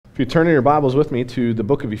you turn in your Bibles with me to the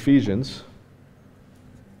book of Ephesians,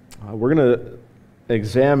 we're going to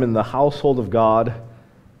examine the household of God,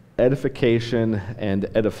 edification, and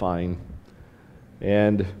edifying.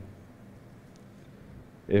 And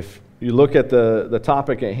if you look at the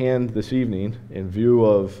topic at hand this evening, in view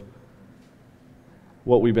of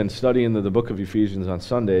what we've been studying in the book of Ephesians on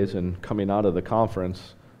Sundays and coming out of the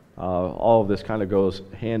conference, all of this kind of goes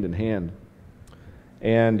hand in hand.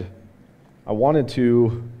 And I wanted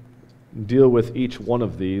to deal with each one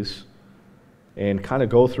of these and kind of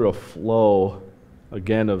go through a flow,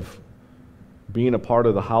 again, of being a part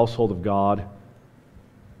of the household of God,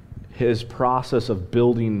 His process of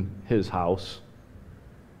building His house,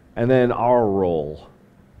 and then our role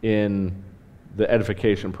in the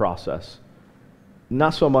edification process.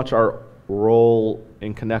 Not so much our role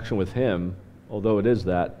in connection with Him, although it is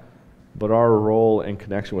that, but our role in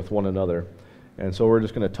connection with one another. And so we're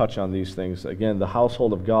just going to touch on these things. Again, the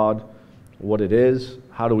household of God, what it is,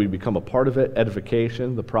 how do we become a part of it,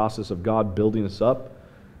 edification, the process of God building us up,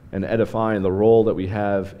 and edifying, the role that we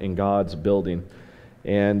have in God's building.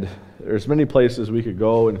 And there's many places we could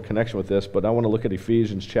go in connection with this, but I want to look at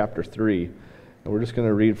Ephesians chapter 3. And we're just going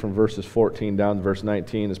to read from verses 14 down to verse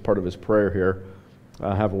 19 as part of his prayer here.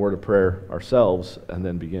 Have a word of prayer ourselves and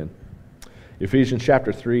then begin. Ephesians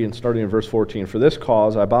chapter 3, and starting in verse 14. For this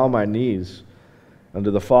cause I bow my knees unto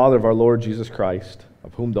the Father of our Lord Jesus Christ,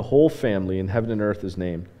 of whom the whole family in heaven and earth is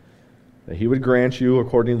named, that He would grant you,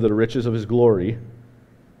 according to the riches of His glory,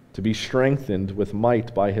 to be strengthened with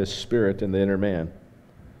might by His Spirit in the inner man,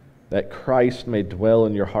 that Christ may dwell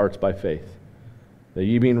in your hearts by faith, that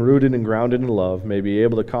ye being rooted and grounded in love may be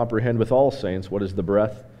able to comprehend with all saints what is the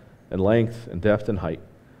breadth and length and depth and height,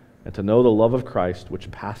 and to know the love of Christ which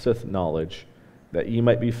passeth knowledge, that ye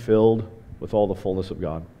might be filled with all the fullness of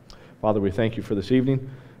God. Father, we thank you for this evening.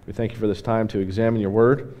 We thank you for this time to examine your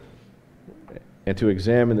word and to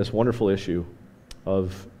examine this wonderful issue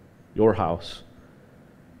of your house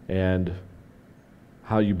and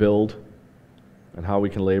how you build and how we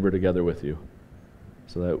can labor together with you,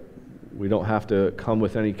 so that we don't have to come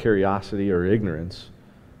with any curiosity or ignorance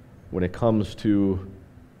when it comes to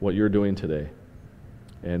what you're doing today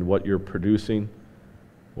and what you're producing,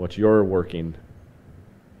 what you're working,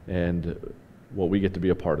 and what we get to be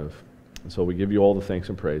a part of. And so we give you all the thanks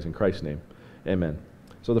and praise in Christ's name. Amen.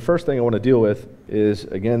 So the first thing I want to deal with is,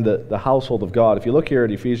 again, the household of God. If you look here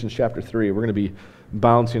at Ephesians chapter 3, we're going to be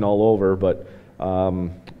bouncing all over, but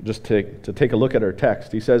just to take a look at our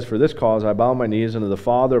text, he says, For this cause I bow my knees unto the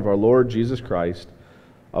Father of our Lord Jesus Christ,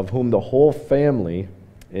 of whom the whole family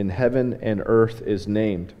in heaven and earth is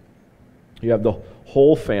named. You have the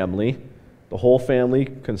whole family. The whole family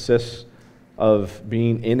consists of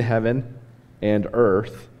being in heaven and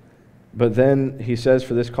earth. But then he says,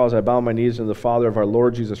 For this cause I bow my knees unto the Father of our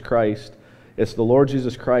Lord Jesus Christ. It's the Lord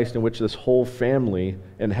Jesus Christ in which this whole family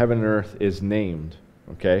in heaven and earth is named.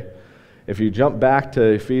 Okay? If you jump back to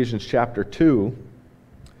Ephesians chapter 2,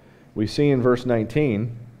 we see in verse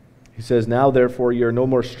 19, he says, Now therefore ye are no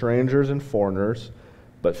more strangers and foreigners,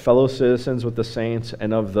 but fellow citizens with the saints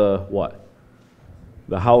and of the what?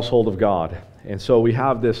 The household of God. And so we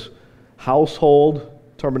have this household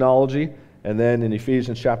terminology, and then in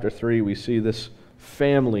Ephesians chapter 3 we see this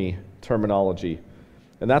family terminology.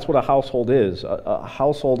 And that's what a household is. A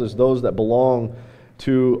household is those that belong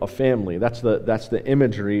to a family. That's the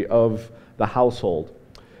imagery of the household.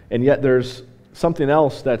 And yet there's something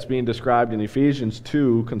else that's being described in Ephesians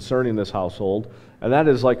 2 concerning this household, and that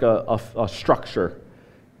is like a structure.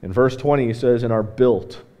 In verse 20 he says, and are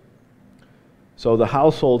built. So the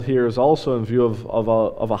household here is also in view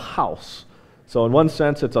of a house. So in one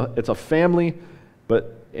sense it's a family,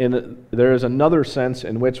 but there is another sense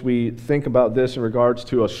in which we think about this in regards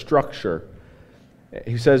to a structure.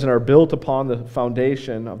 He says, and are built upon the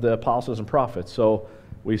foundation of the apostles and prophets. So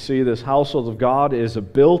we see this household of God is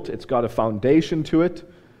built, it's got a foundation to it,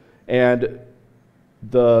 and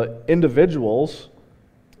the individuals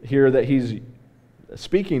here that he's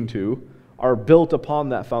speaking to are built upon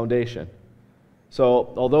that foundation.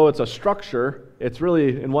 So although it's a structure, it's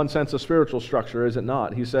really, in one sense, a spiritual structure, is it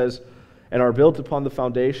not? He says, and are built upon the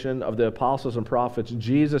foundation of the apostles and prophets,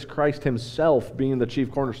 Jesus Christ himself being the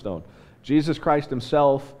chief cornerstone. Jesus Christ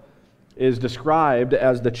himself is described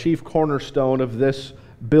as the chief cornerstone of this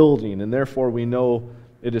building, and therefore we know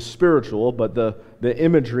it is spiritual, but the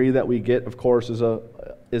imagery that we get, of course, is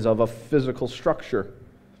of a physical structure.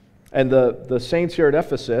 And the saints here at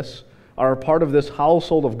Ephesus are a part of this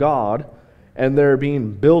household of God, and they're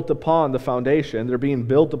being built upon the foundation. They're being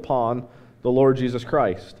built upon the Lord Jesus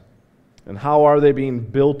Christ. And how are they being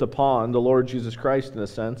built upon the Lord Jesus Christ, in a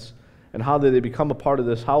sense? And how did they become a part of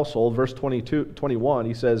this household? Verse 21,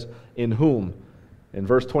 he says, in whom. In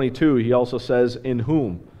verse 22, he also says, in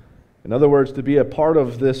whom. In other words, to be a part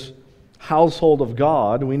of this household of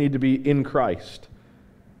God, we need to be in Christ.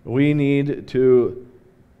 We need to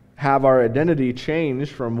have our identity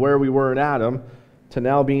changed from where we were in Adam to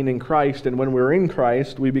now being in Christ. And when we're in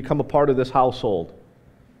Christ, we become a part of this household.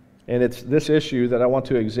 And it's this issue that I want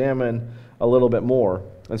to examine a little bit more.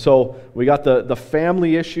 And so we got the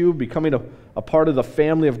family issue, becoming a part of the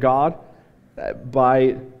family of God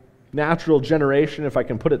by natural generation, if I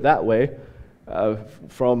can put it that way.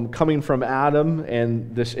 From coming from Adam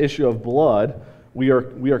and this issue of blood, we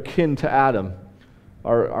are kin to Adam.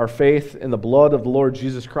 Our faith in the blood of the Lord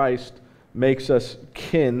Jesus Christ makes us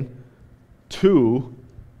kin to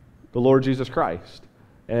the Lord Jesus Christ.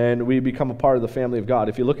 And we become a part of the family of God.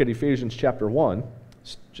 If you look at Ephesians chapter 1,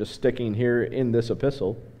 just sticking here in this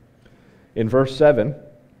epistle, in verse 7,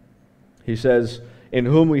 he says, in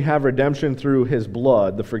whom we have redemption through his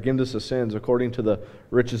blood, the forgiveness of sins according to the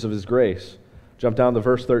riches of his grace. Jump down to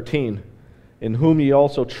verse 13. In whom ye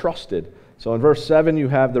also trusted. So in verse 7 you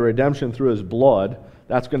have the redemption through his blood.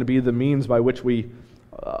 That's going to be the means by which we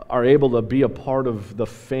are able to be a part of the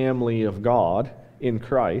family of God in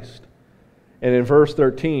Christ. And in verse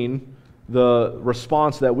 13, the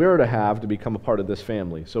response that we're to have to become a part of this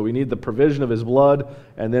family. So we need the provision of his blood,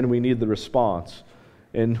 and then we need the response.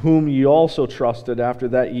 In whom ye also trusted, after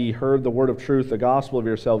that ye heard the word of truth, the gospel of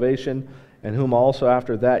your salvation, and whom also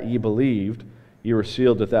after that ye believed, ye were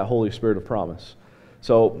sealed with that Holy Spirit of promise.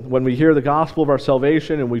 So when we hear the gospel of our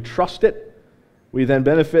salvation and we trust it, we then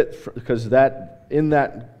benefit because that in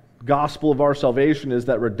that gospel of our salvation is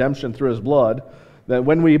that redemption through his blood. That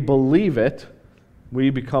when we believe it, we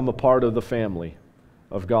become a part of the family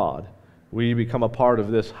of God. We become a part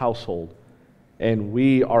of this household. And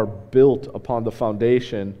we are built upon the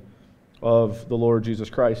foundation of the Lord Jesus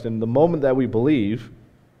Christ. And the moment that we believe,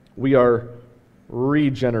 we are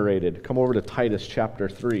regenerated. Come over to Titus chapter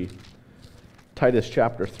 3. Titus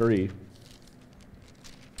chapter 3.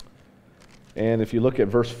 And if you look at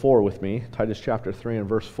verse 4 with me, Titus chapter 3 and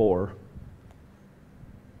verse 4.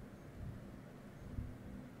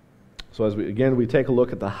 So as we take a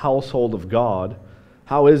look at the household of God,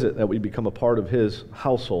 how is it that we become a part of his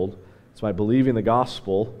household? It's by believing the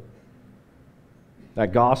gospel.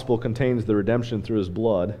 That gospel contains the redemption through his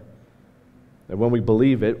blood. And when we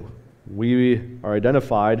believe it, we are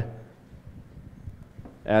identified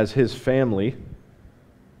as his family.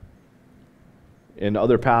 In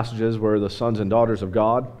other passages where the sons and daughters of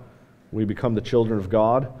God, we become the children of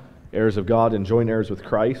God, heirs of God and joint heirs with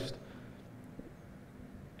Christ.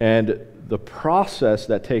 And the process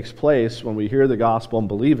that takes place when we hear the gospel and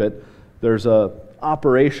believe it, there's a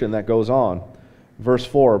operation that goes on. Verse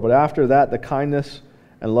 4, but after that the kindness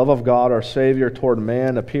and love of God our Savior toward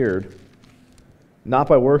man appeared, not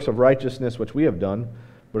by works of righteousness which we have done,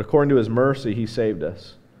 but according to his mercy he saved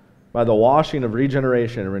us, by the washing of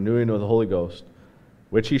regeneration and renewing of the Holy Ghost,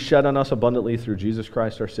 which he shed on us abundantly through Jesus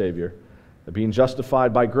Christ our Savior, that being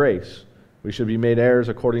justified by grace, we should be made heirs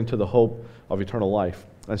according to the hope of eternal life.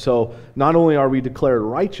 And so, not only are we declared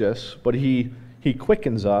righteous, but he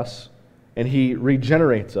quickens us and he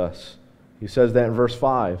regenerates us. He says that in verse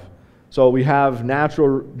 5. So we have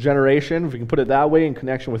natural generation, if we can put it that way, in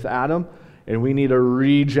connection with Adam, and we need a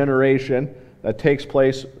regeneration that takes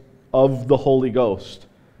place of the Holy Ghost.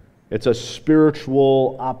 It's a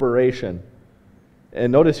spiritual operation.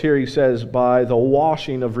 And notice here he says, by the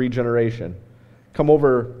washing of regeneration. Come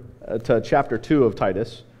over to chapter 2 of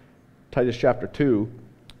Titus. Titus chapter 2,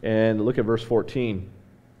 and look at verse 14.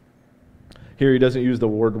 Here he doesn't use the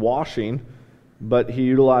word washing, but he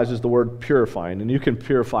utilizes the word purifying. And you can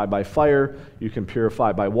purify by fire, you can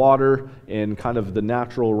purify by water, in kind of the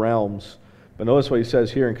natural realms. But notice what he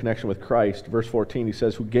says here in connection with Christ. Verse 14, he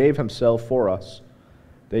says, who gave himself for us,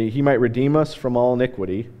 that he might redeem us from all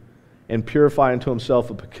iniquity, and purify unto himself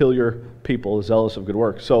a peculiar people, zealous of good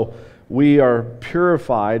works. So we are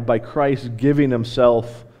purified by Christ giving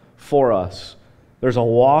himself for us. There's a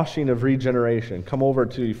washing of regeneration. Come over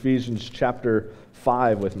to Ephesians chapter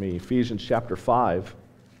 5 with me. Ephesians chapter 5.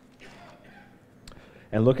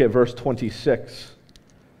 And look at verse 26.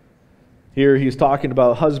 Here he's talking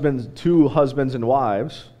about husbands, two husbands and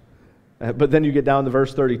wives. But then you get down to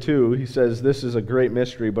verse 32. He says, this is a great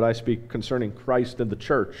mystery, but I speak concerning Christ and the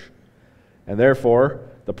church. And therefore,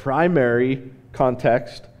 the primary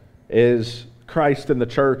context is Christ and the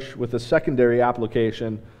church, with a secondary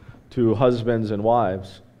application to husbands and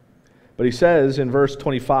wives. But he says in verse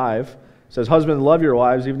 25, says, husbands, love your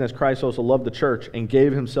wives, even as Christ also loved the church and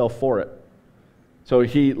gave himself for it. So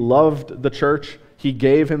he loved the church. He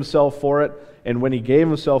gave himself for it, and when he gave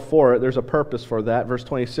himself for it, there's a purpose for that. Verse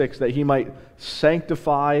 26, that he might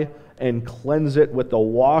sanctify and cleanse it with the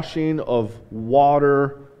washing of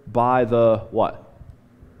water by the what?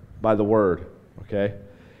 By the word, okay?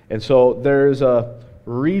 And so there's a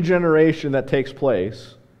regeneration that takes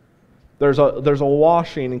place. There's a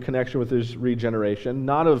washing in connection with this regeneration,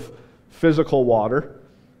 not of physical water,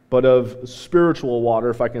 but of spiritual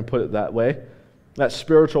water, if I can put it that way. That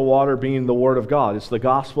spiritual water being the Word of God. It's the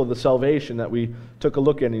gospel of the salvation that we took a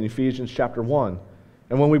look at in Ephesians chapter 1.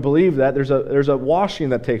 And when we believe that, there's a washing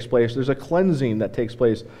that takes place. There's a cleansing that takes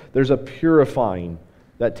place. There's a purifying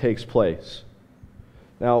that takes place.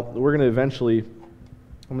 Now, I'm going to eventually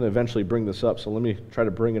bring this up, so let me try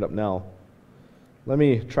to bring it up now. Let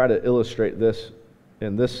me try to illustrate this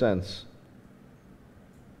in this sense.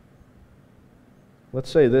 Let's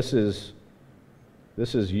say this is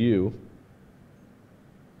you,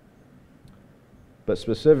 but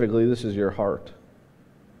specifically this is your heart.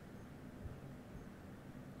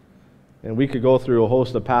 And we could go through a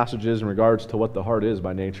host of passages in regards to what the heart is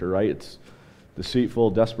by nature, right? It's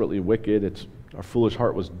deceitful, desperately wicked. Our foolish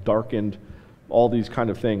heart was darkened, all these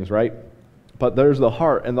kind of things, right? But there's the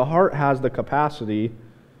heart, and the heart has the capacity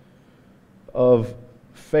of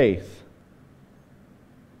faith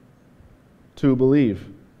to believe.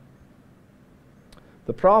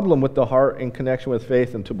 The problem with the heart in connection with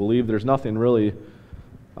faith and to believe, there's nothing really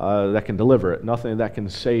that can deliver it, nothing that can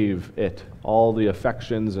save it. All the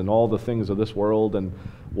affections and all the things of this world and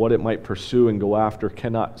what it might pursue and go after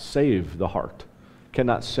cannot save the heart,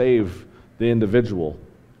 cannot save the individual.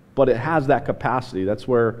 But it has that capacity. That's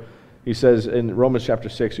where he says in Romans chapter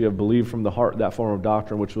 6, you have believed from the heart that form of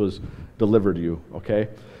doctrine which was delivered to you, okay?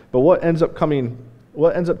 But what ends up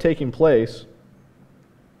taking place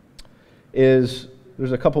is,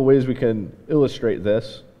 there's a couple ways we can illustrate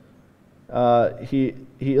this. He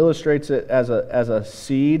illustrates it as a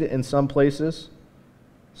seed in some places.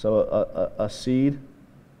 So a seed.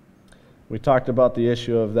 We talked about the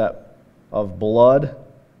issue of blood.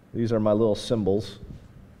 These are my little symbols.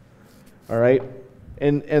 All right?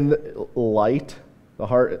 And the light. The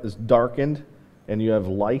heart is darkened, and you have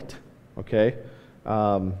light. Okay?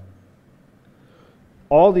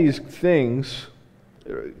 All these things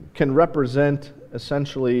can represent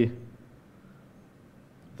essentially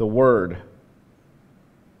the Word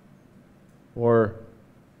or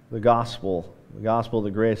the gospel of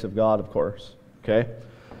the grace of God, of course. Okay?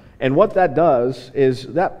 And what that does is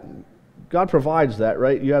that God provides that,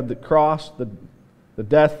 right? You have the cross, the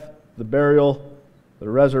death, the burial, the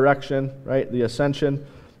resurrection, right? The ascension.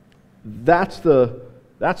 That's the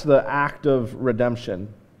act of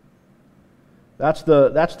redemption. That's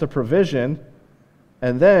the provision,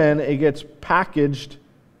 and then it gets packaged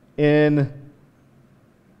in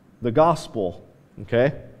the gospel,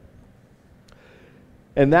 okay?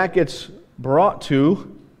 And that gets brought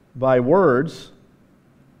to by words.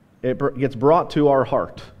 It gets brought to our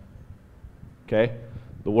heart, okay?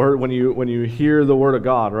 The word, when you hear the word of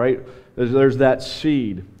God, right? There's that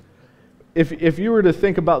seed. If you were to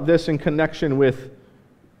think about this in connection with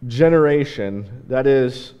generation, that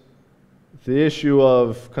is the issue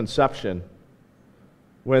of conception,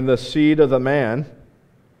 when the seed of the man,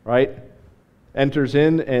 right, enters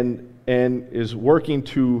in and is working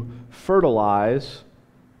to fertilize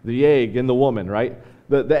the egg in the woman, right?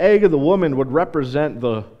 The egg of the woman would represent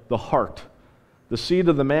the heart. The seed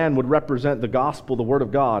of the man would represent the gospel, the word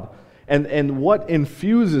of God. And what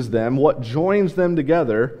infuses them, what joins them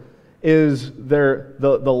together, is the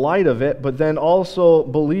light of it, but then also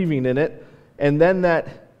believing in it, and then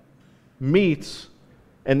that meets,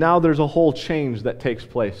 and now there's a whole change that takes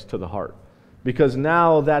place to the heart. Because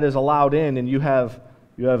now that is allowed in, and you have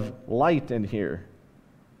light in here,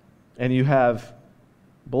 and you have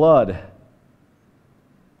blood,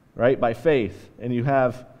 right, by faith, and you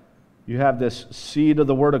have this seed of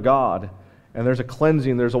the Word of God, and there's a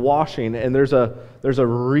cleansing, there's a washing, and there's a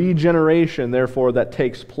regeneration, therefore, that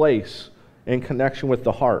takes place in connection with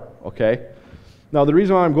the heart, okay? Now, the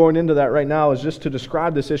reason why I'm going into that right now is just to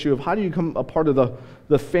describe this issue of how do you become a part of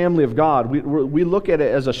the family of God. We look at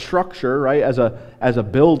it as a structure, right, as a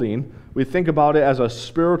building. We think about it as a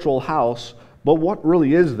spiritual house, but what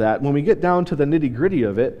really is that? When we get down to the nitty-gritty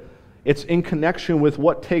of it, it's in connection with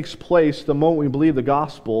what takes place the moment we believe the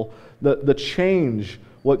gospel, the change,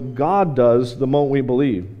 what God does the moment we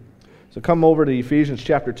believe. So come over to Ephesians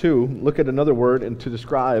chapter 2, look at another word and to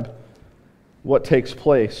describe what takes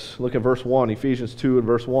place. Look at verse 1, Ephesians 2 and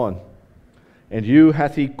verse 1. And you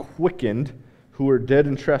hath he quickened who were dead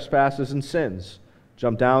in trespasses and sins.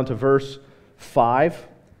 Jump down to verse 5.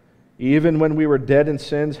 even when we were dead in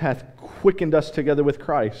sins, hath quickened us together with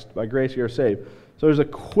Christ. By grace you are saved. So there's a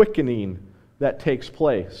quickening that takes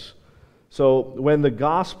place. So when the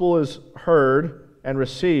gospel is heard and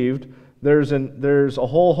received, there's a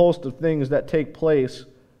whole host of things that take place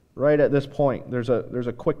right at this point. There's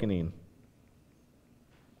a quickening.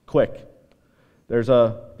 Quick. There's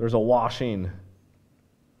a washing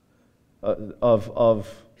of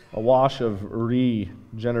a wash of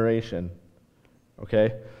regeneration.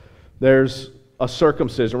 Okay? There's a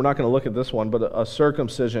circumcision. We're not going to look at this one, but a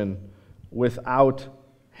circumcision without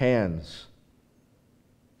hands.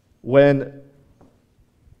 When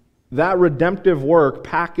that redemptive work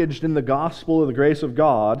packaged in the gospel of the grace of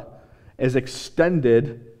God is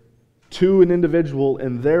extended to an individual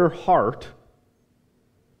in their heart,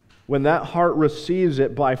 when that heart receives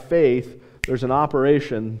it by faith, there's an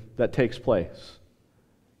operation that takes place.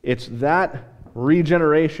 It's that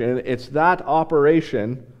regeneration, it's that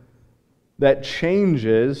operation that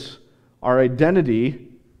changes our identity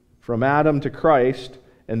from Adam to Christ,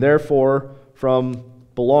 and therefore from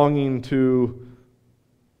belonging to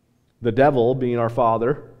the devil being our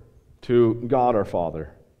father to God our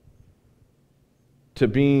Father, to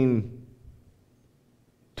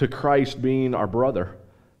Christ being our brother.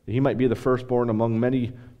 He might be the firstborn among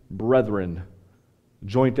many brethren,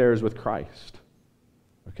 joint heirs with Christ.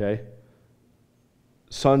 Okay?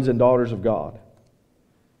 Sons and daughters of God.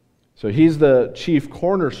 So He's the chief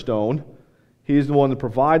cornerstone. He's the one that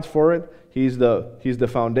provides for it. He's the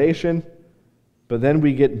foundation. But then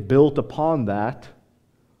we get built upon that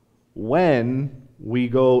when we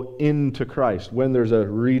go into Christ, when there's a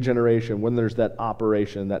regeneration, when there's that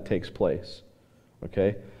operation that takes place.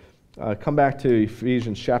 Okay? Come back to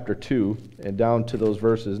Ephesians chapter 2 and down to those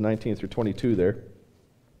verses 19 through 22 there.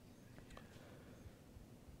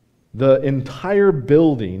 The entire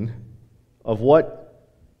building of what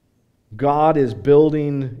God is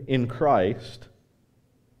building in Christ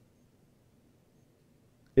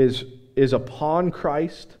is upon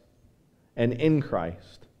Christ and in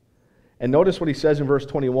Christ. And notice what he says in verse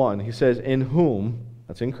 21. He says, in whom,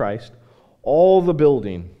 that's in Christ, all the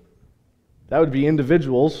building. That would be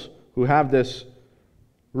individuals who have this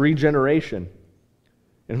regeneration.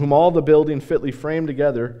 In whom all the building fitly framed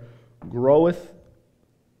together groweth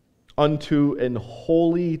unto an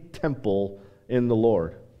holy temple in the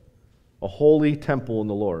Lord. A holy temple in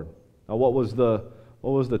the Lord. Now what was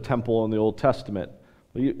the temple in the Old Testament?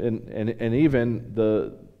 And even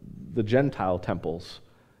the Gentile temples.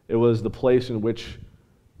 It was the place in which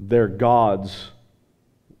their gods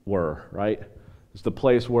were, right? It's the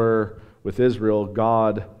place where, with Israel,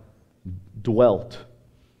 God dwelt.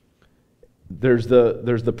 There's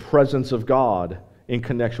the presence of God in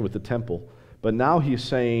connection with the temple. But now he's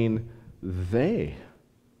saying they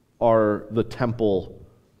are the temple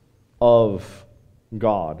of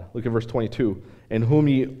God. Look at verse 22. In whom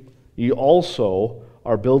ye also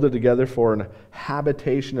are builded together for an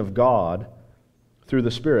habitation of God through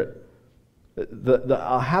the Spirit.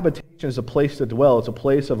 The habitation is a place to dwell. It's a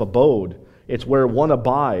place of abode. It's where one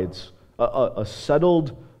abides, a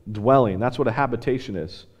settled dwelling. That's what a habitation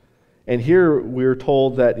is. And here we're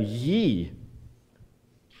told that ye,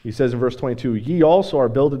 he says in verse 22, ye also are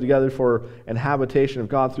builded together for an habitation of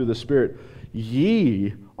God through the Spirit.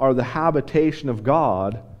 Ye are the habitation of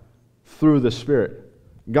God through the Spirit.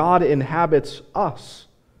 God inhabits us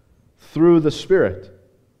through the Spirit.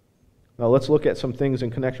 Now let's look at some things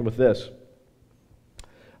in connection with this.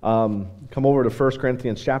 Come over to 1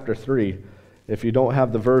 Corinthians chapter 3. If you don't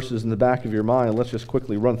have the verses in the back of your mind, let's just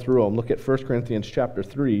quickly run through them. Look at 1 Corinthians chapter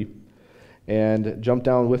 3 and jump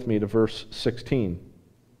down with me to verse 16.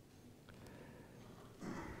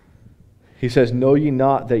 He says, know ye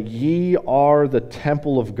not that ye are the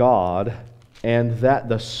temple of God, and that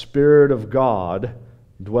the Spirit of God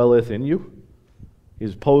dwelleth in you?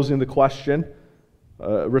 He's posing the question,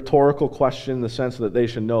 a rhetorical question in the sense that they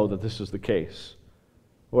should know that this is the case.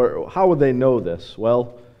 Or how would they know this?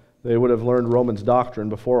 Well, they would have learned Romans doctrine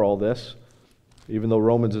before all this, even though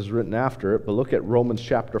Romans is written after it. But look at Romans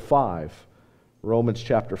chapter 5. Romans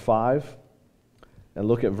chapter 5, and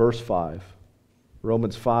look at verse 5.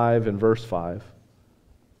 Romans 5 and verse 5.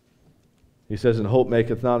 He says, and hope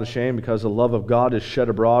maketh not ashamed, because the love of God is shed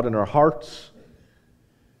abroad in our hearts.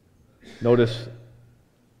 Notice,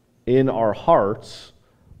 in our hearts,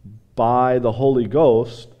 by the Holy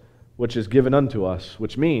Ghost, which is given unto us.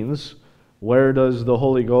 Which means, where does the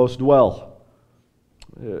Holy Ghost dwell?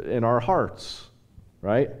 In our hearts,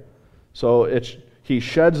 right? So He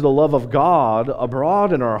sheds the love of God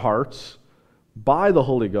abroad in our hearts by the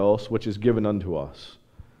Holy Ghost, which is given unto us.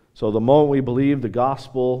 So the moment we believe the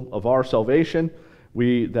gospel of our salvation,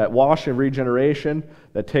 That wash and regeneration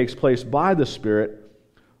that takes place by the Spirit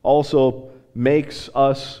also makes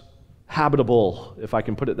us habitable, if I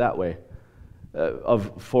can put it that way,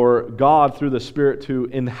 for God through the Spirit to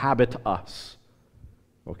inhabit us.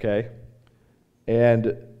 Okay?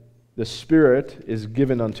 And the Spirit is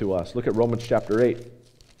given unto us. Look at Romans chapter 8.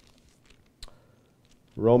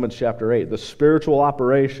 Romans chapter 8. The spiritual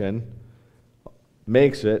operation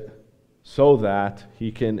makes it so that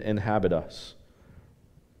He can inhabit us.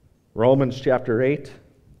 Romans chapter 8,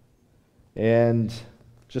 and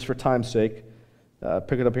just for time's sake,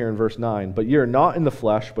 pick it up here in verse 9. But ye are not in the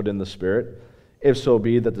flesh, but in the Spirit, if so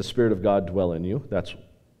be that the Spirit of God dwell in you. That's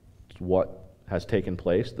what has taken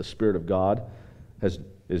place. The Spirit of God is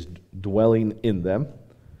dwelling in them.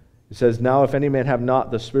 It says, now if any man have not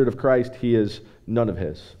the Spirit of Christ, he is none of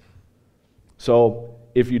his. So,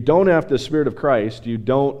 if you don't have the Spirit of Christ, you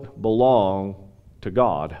don't belong to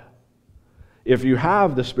God. If you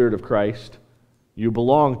have the Spirit of Christ, you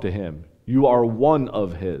belong to Him. You are one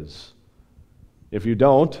of His. If you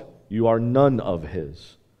don't, you are none of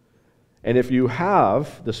His. And if you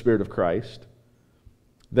have the Spirit of Christ,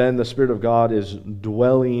 then the Spirit of God is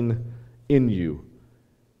dwelling in you.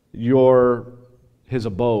 You're His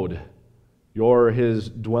abode. You're His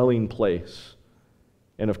dwelling place.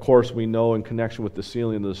 And of course, we know in connection with the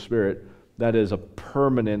sealing of the Spirit, that is a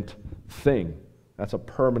permanent thing. That's a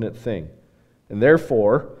permanent thing. And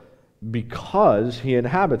therefore, because He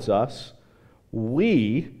inhabits us,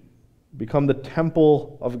 we become the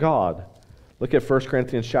temple of God. Look at 1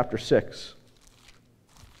 Corinthians chapter 6.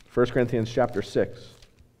 1 Corinthians chapter 6.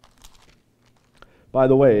 By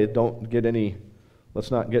the way,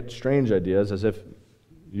 let's not get strange ideas as if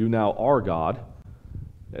you now are God.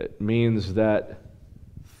 It means that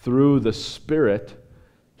through the Spirit,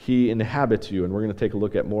 He inhabits you. And we're going to take a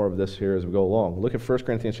look at more of this here as we go along. Look at 1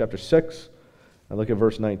 Corinthians chapter 6. And look at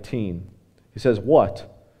verse 19. He says,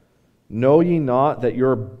 what? Know ye not that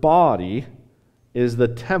your body is the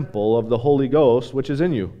temple of the Holy Ghost which is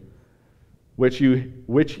in you, which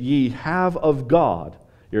ye have of God,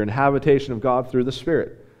 your inhabitation of God through the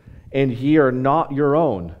Spirit, and ye are not your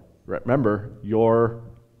own. Remember, you're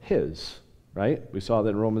His, right? We saw that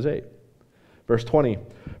in Romans 8. Verse 20,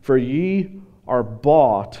 for ye are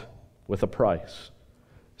bought with a price.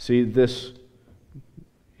 See, this...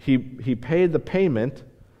 He paid the payment,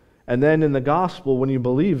 and then in the gospel, when you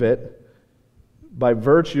believe it, by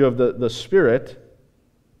virtue of the Spirit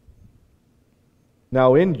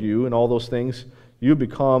now in you and all those things, you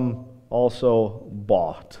become also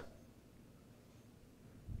bought.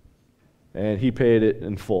 And He paid it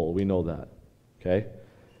in full. We know that. Okay?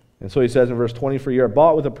 And so He says in verse 20, for ye are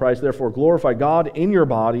bought with a price, therefore glorify God in your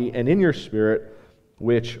body and in your spirit,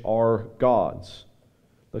 which are God's.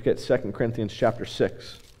 Look at 2 Corinthians chapter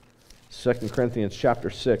 6. 2 Corinthians chapter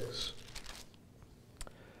 6.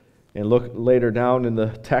 And look later down in the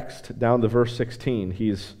text, down to verse 16.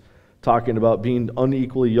 He's talking about being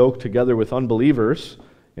unequally yoked together with unbelievers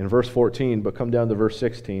in verse 14, but come down to verse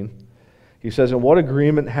 16. He says, and what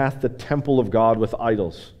agreement hath the temple of God with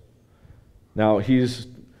idols? Now, he's,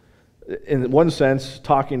 in one sense,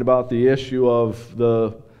 talking about the issue of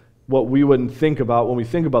what we wouldn't think about when we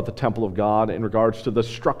think about the temple of God in regards to the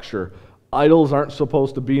structure. Idols aren't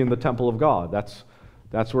supposed to be in the temple of God.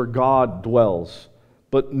 That's where God dwells.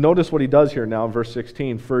 But notice what he does here now in verse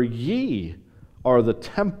 16. For ye are the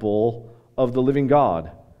temple of the living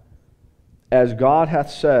God. As God hath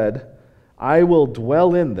said, I will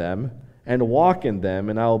dwell in them and walk in them,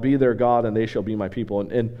 and I will be their God, and they shall be my people.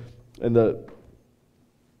 And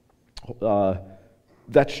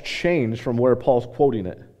that's changed from where Paul's quoting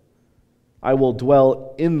it. I will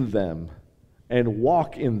dwell in them and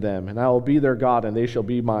walk in them, and I will be their God, and they shall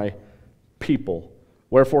be my people.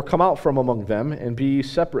 Wherefore come out from among them, and be ye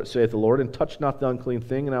separate, saith the Lord, and touch not the unclean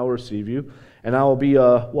thing, and I will receive you. And I will be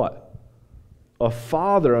what? A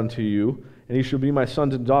father unto you, and ye shall be my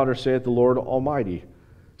sons and daughters, saith the Lord Almighty.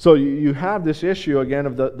 So you have this issue, again,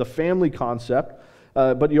 of the family concept,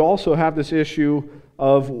 but you also have this issue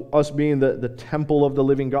of us being the temple of the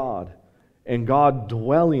living God, and God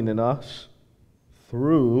dwelling in us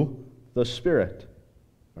through the Spirit.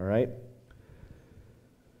 All right?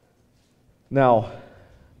 Now,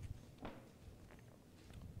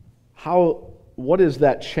 what is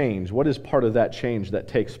that change? What is part of that change that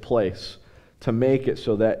takes place to make it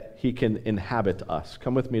so that He can inhabit us?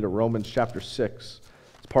 Come with me to Romans chapter 6.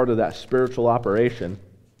 It's part of that spiritual operation.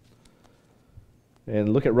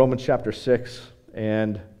 And look at Romans chapter 6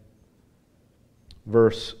 and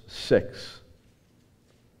verse 6.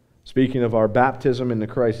 Speaking of our baptism into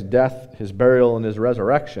Christ's death, His burial, and His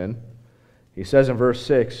resurrection, he says in verse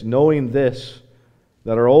 6, knowing this,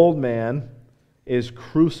 that our old man is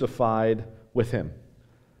crucified with him.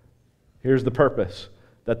 Here's the purpose,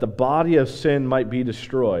 that the body of sin might be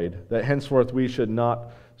destroyed, that henceforth we should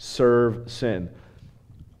not serve sin.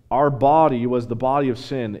 Our body was the body of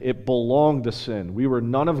sin. It belonged to sin. We were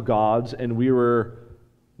none of God's, and we were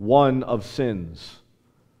one of sins,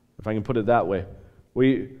 if I can put it that way.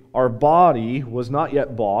 Our body was not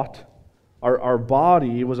yet bought. Our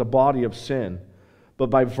body was a body of sin. But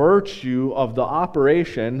by virtue of the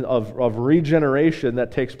operation of regeneration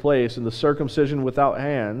that takes place in the circumcision without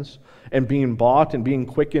hands and being bought and being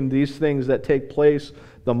quickened, these things that take place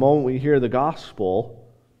the moment we hear the gospel,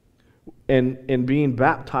 and being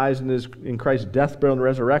baptized in Christ's death, burial, and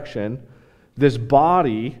resurrection, this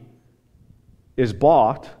body is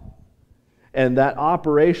bought, and that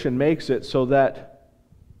operation makes it so that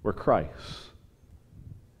we're Christ's.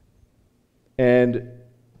 And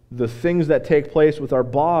the things that take place with our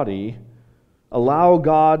body allow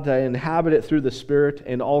God to inhabit it through the Spirit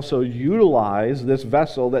and also utilize this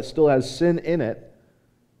vessel that still has sin in it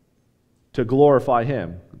to glorify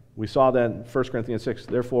Him. We saw that in 1 Corinthians 6.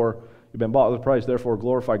 Therefore, you've been bought with a price. Therefore,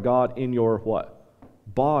 glorify God in your what?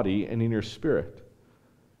 Body and in your spirit.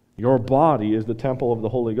 Your body is the temple of the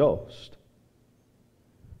Holy Ghost.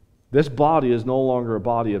 This body is no longer a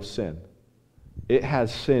body of sin. It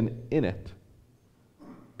has sin in it,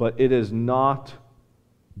 but it does not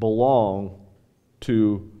belong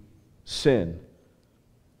to sin.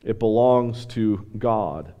 It belongs to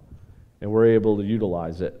God, and we're able to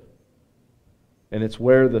utilize it. And it's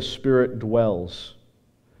where the Spirit dwells.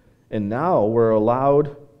 And now we're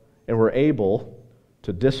allowed and we're able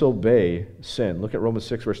to disobey sin. Look at Romans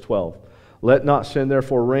 6, verse 12. Let not sin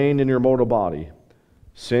therefore reign in your mortal body.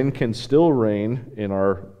 Sin can still reign in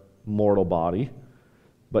our mortal body,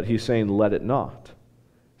 but he's saying, let it not.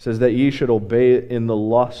 It says that ye should obey it in the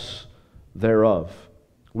lusts thereof.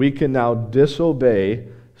 We can now disobey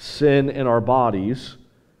sin in our bodies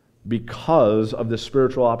because of this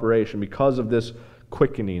spiritual operation, because of this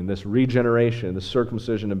quickening, this regeneration, this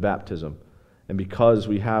circumcision and baptism, and because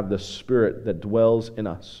we have the Spirit that dwells in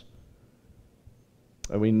us.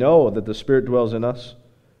 And we know that the Spirit dwells in us,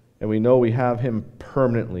 and we know we have Him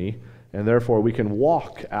permanently, and therefore we can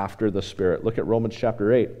walk after the Spirit. Look at Romans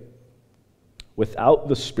chapter 8. Without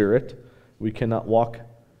the Spirit, we cannot walk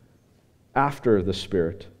after the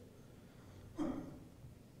Spirit.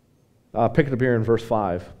 Pick it up here in verse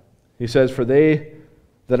 5. He says, for they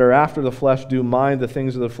that are after the flesh do mind the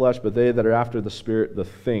things of the flesh, but they that are after the Spirit, the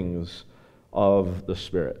things of the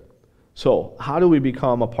Spirit. So, how do we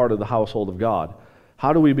become a part of the household of God?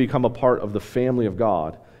 How do we become a part of the family of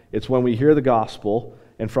God? It's when we hear the gospel,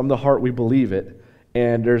 and from the heart we believe it,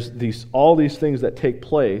 and there's all these things that take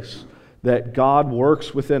place, that God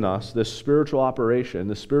works within us, this spiritual operation,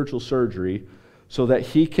 this spiritual surgery, so that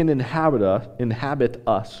He can inhabit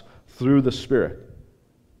us through the Spirit.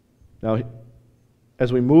 Now,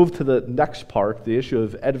 as we move to the next part, the issue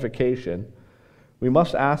of edification, we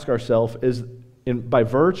must ask ourselves, by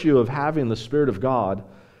virtue of having the Spirit of God,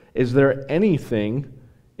 is there anything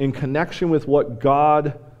in connection with what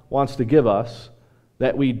God wants to give us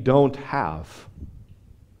that we don't have?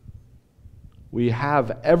 We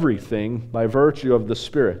have everything by virtue of the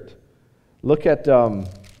Spirit. Look at, come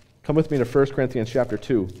with me to 1 Corinthians chapter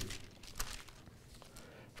 2.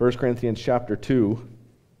 1 Corinthians chapter 2.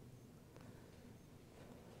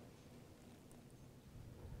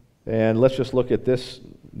 And let's just look at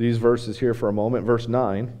these verses here for a moment. Verse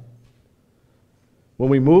 9. When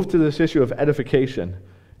we move to this issue of edification,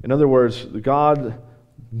 in other words, God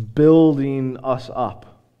building us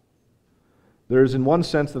up, there's in one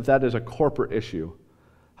sense that is a corporate issue.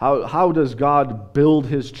 How does God build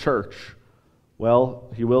His church?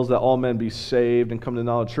 Well, He wills that all men be saved and come to the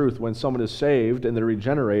knowledge of truth. When someone is saved and they're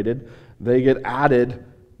regenerated, they get added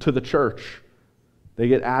to the church. They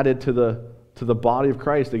get added to the body of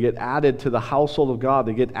Christ. They get added to the household of God.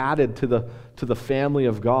 They get added to the family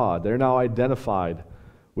of God. They're now identified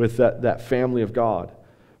with that family of God.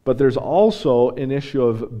 But there's also an issue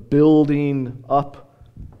of building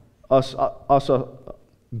us up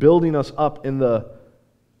in the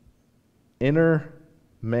inner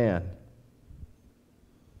man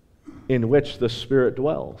in which the Spirit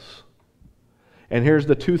dwells. And here's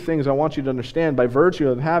the two things I want you to understand. By virtue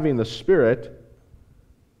of having the Spirit,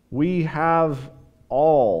 we have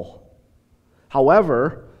all.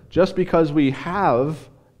 However, just because we have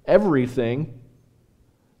everything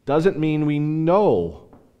doesn't mean we know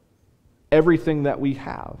everything that we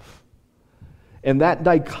have. And that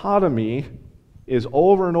dichotomy is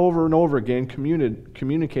over and over and over again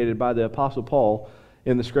communicated by the Apostle Paul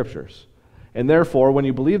in the Scriptures. And therefore, when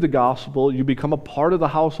you believe the gospel, you become a part of the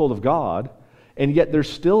household of God, and yet there's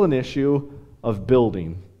still an issue of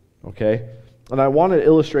building, okay? And I want to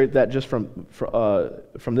illustrate that just from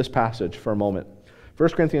this passage for a moment. 1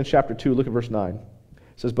 Corinthians chapter 2, look at verse 9. It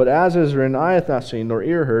says, "But as is written, eye hath not seen, nor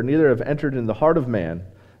ear heard, neither have entered in the heart of man."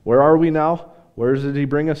 Where are we now? Where did he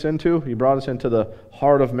bring us into? He brought us into the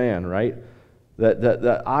heart of man, right?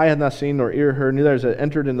 That eye hath not seen, nor ear heard, neither has it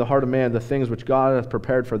entered in the heart of man the things which God hath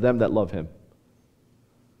prepared for them that love him.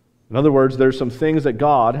 In other words, there's some things that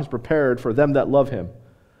God has prepared for them that love him.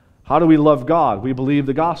 How do we love God? We believe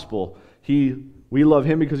the gospel. We love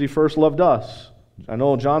him because he first loved us. I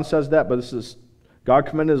know John says that, but this is God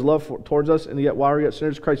commended his love towards us, and yet while we were yet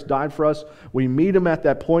sinners, Christ died for us. We meet him at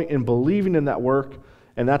that point in believing in that work,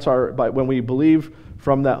 and that's when we believe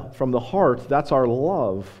from the heart, that's our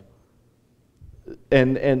love.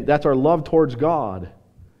 And that's our love towards God.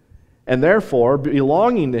 And therefore,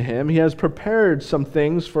 belonging to him, he has prepared some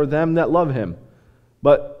things for them that love him.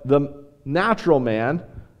 But the natural man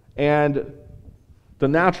and the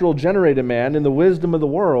natural generated man in the wisdom of the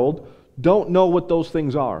world don't know what those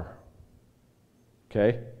things are.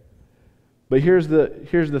 Okay? But here's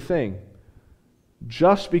the thing.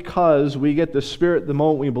 Just because we get the Spirit the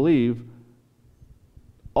moment we believe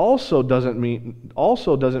also doesn't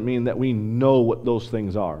mean that we know what those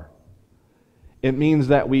things are. It means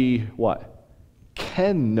that we, what?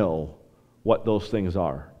 Can know what those things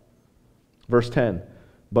are. Verse 10,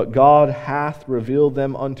 "But God hath revealed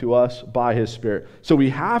them unto us by his Spirit." So we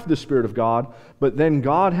have the Spirit of God, but then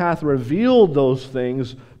God hath revealed those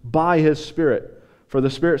things by his Spirit. "For the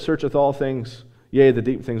Spirit searcheth all things, yea, the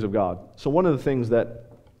deep things of God." So one of the things that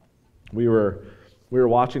we were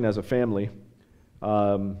watching as a family,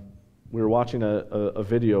 we were watching a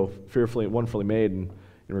video, Fearfully and Wonderfully Made, in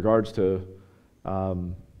regards to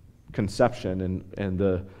conception and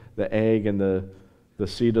the egg and the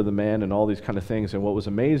seed of the man and all these kind of things. And what was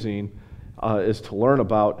amazing is to learn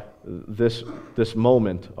about this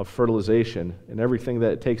moment of fertilization and everything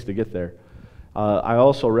that it takes to get there. I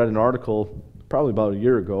also read an article probably about a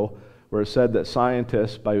year ago where it said that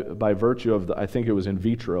scientists, by virtue of I think it was in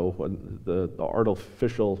vitro, the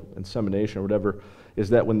artificial insemination or whatever, is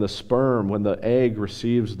that when the egg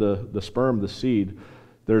receives the sperm, the seed,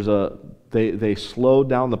 they slow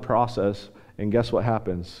down the process, and guess what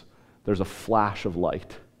happens? There's a flash of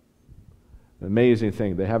light. An amazing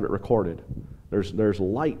thing. They have it recorded. There's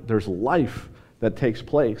light. There's life that takes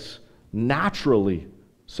place naturally.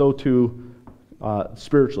 So too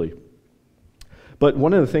spiritually. But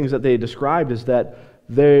one of the things that they described is that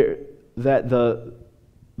the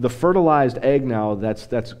fertilized egg now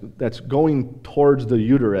that's going towards the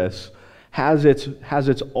uterus has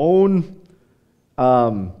its own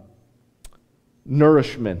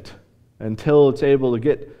nourishment until it's able to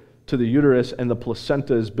get to the uterus and the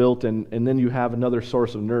placenta is built, and then you have another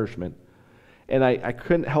source of nourishment. And I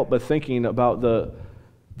couldn't help but thinking about the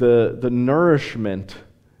nourishment,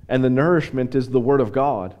 and the nourishment is the Word of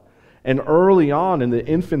God. And early on in the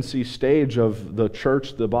infancy stage of the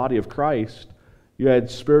church, the body of Christ, you had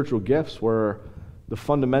spiritual gifts were the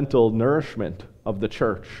fundamental nourishment of the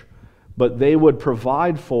church. But they would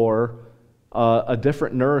provide for a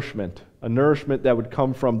different nourishment, a nourishment that would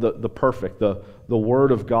come from the perfect, the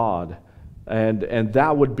Word of God. And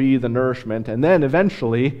that would be the nourishment. And then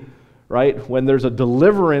eventually, right, when there's a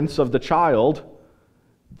deliverance of the child,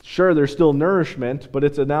 sure, there's still nourishment, but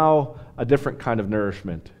it's now a different kind of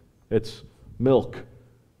nourishment. It's milk,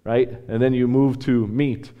 right? And then you move to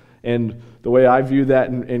meat. And the way I view that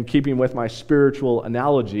in keeping with my spiritual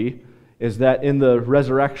analogy is that in the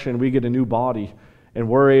resurrection we get a new body, and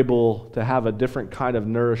we're able to have a different kind of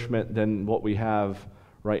nourishment than what we have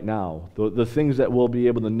right now. The things that we'll be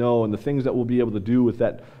able to know and the things that we'll be able to do with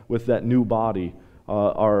that new body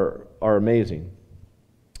are amazing.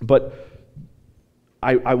 But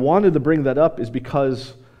I wanted to bring that up is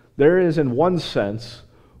because there is, in one sense,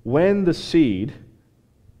 when the seed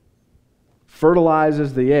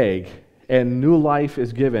fertilizes the egg and new life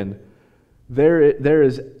is given, there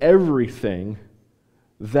is everything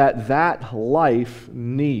that life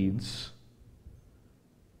needs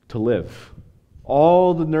to live.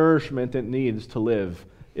 All the nourishment it needs to live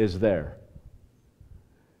is there.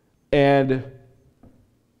 And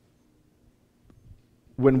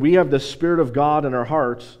when we have the Spirit of God in our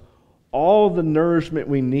hearts, all the nourishment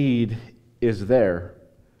we need is there.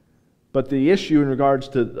 But the issue in regards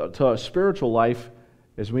to a spiritual life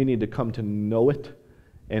is we need to come to know it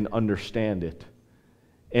and understand it.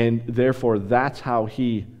 And therefore, that's how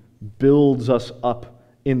He builds us up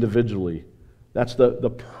individually. That's the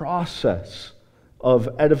process of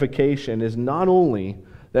edification, is not only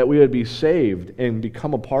that we would be saved and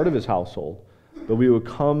become a part of his household, but we would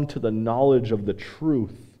come to the knowledge of the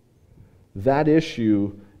truth. That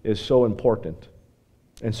issue is so important.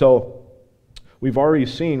 And so, we've already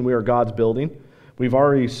seen we are God's building. We've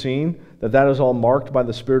already seen that that is all marked by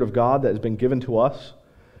the Spirit of God that has been given to us.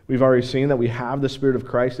 We've already seen that we have the Spirit of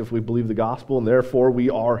Christ if we believe the gospel, and therefore we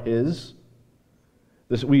are his.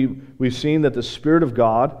 We've seen that the Spirit of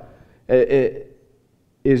God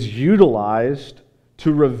is utilized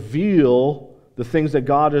to reveal the things that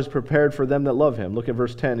God has prepared for them that love him. Look at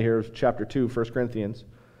verse 10 here of chapter 2, 1 Corinthians.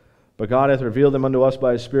 But God hath revealed them unto us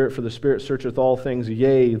by his Spirit, for the Spirit searcheth all things,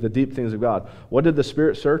 yea, the deep things of God. What did the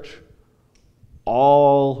Spirit search?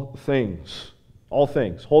 All things. All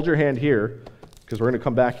things. Hold your hand here, because we're going to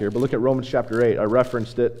come back here. But look at Romans chapter 8. I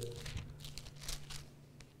referenced it.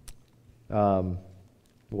 The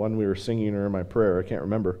one we were singing or in my prayer. I can't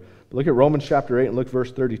remember. But look at Romans chapter 8 and look at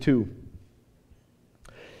verse 32.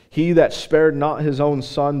 He that spared not his own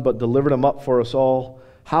Son, but delivered him up for us all,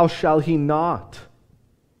 how shall he not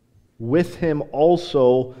with him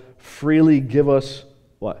also freely give us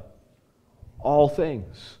what? All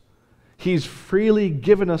things. He's freely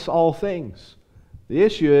given us all things. The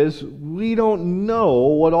issue is we don't know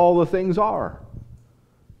what all the things are.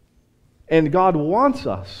 And God wants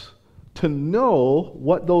us to know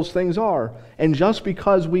what those things are. And just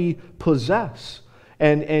because we possess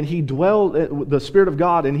and he dwells, the Spirit of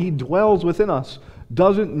God, and he dwells within us,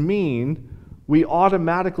 doesn't mean we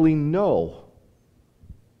automatically know.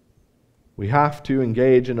 We have to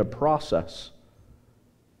engage in a process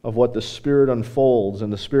of what the Spirit unfolds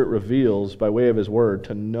and the Spirit reveals by way of his word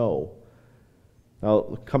to know.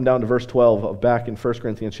 Now, come down to verse 12 of back in 1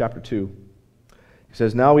 Corinthians chapter 2. He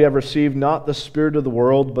says, Now we have received not the spirit of the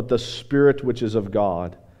world, but the Spirit which is of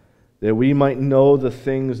God, that we might know the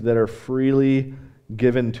things that are freely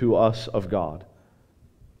given to us of God.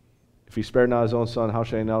 If he spared not his own Son, how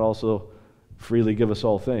shall he not also freely give us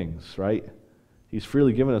all things, right? He's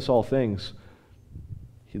freely given us all things.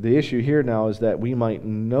 The issue here now is that we might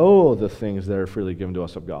know the things that are freely given to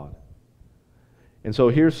us of God. And so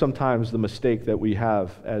here's sometimes the mistake that we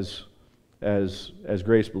have as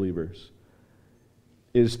grace believers,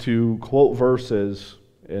 is to quote verses,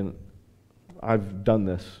 and I've done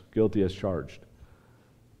this, guilty as charged,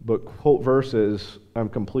 but quote verses, I'm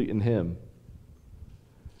complete in him,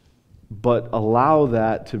 but allow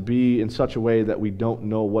that to be in such a way that we don't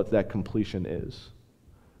know what that completion is.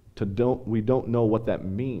 We don't know what that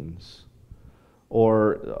means.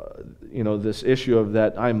 Or, this issue of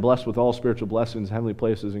that I'm blessed with all spiritual blessings, heavenly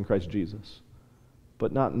places in Christ Jesus,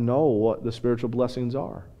 but not know what the spiritual blessings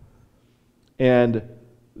are. And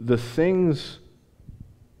the things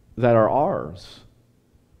that are ours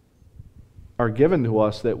are given to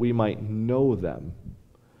us that we might know them.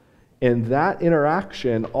 And that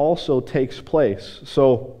interaction also takes place.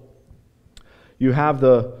 So you have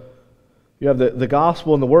the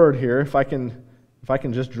gospel and the word here. If I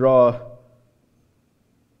can just draw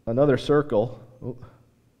another circle. Oh,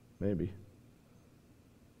 maybe.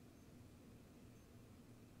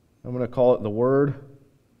 I'm going to call it the word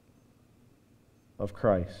of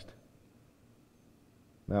Christ.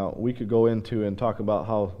 Now, we could go into and talk about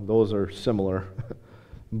how those are similar,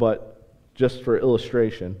 but just for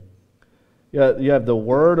illustration, you have the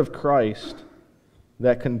word of Christ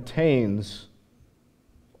that contains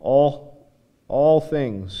all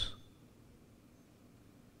things.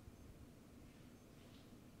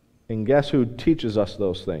 And guess who teaches us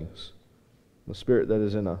those things? The Spirit that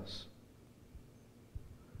is in us.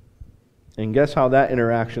 And guess how that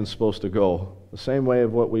interaction is supposed to go? The same way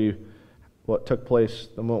of what took place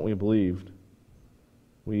the moment we believed.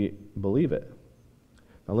 We believe it.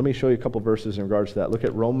 Now let me show you a couple verses in regards to that. Look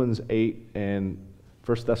at Romans 8 and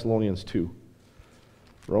 1 Thessalonians 2.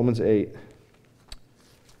 Romans 8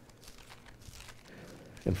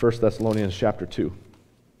 and 1 Thessalonians chapter 2.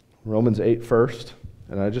 Romans 8 first.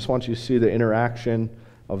 And I just want you to see the interaction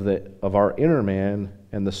of our inner man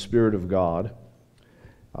and the Spirit of God.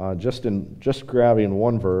 Just grabbing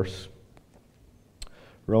one verse,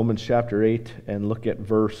 Romans chapter 8, and look at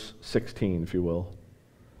verse 16, if you will.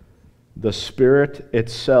 The Spirit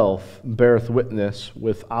itself beareth witness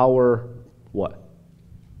with our what?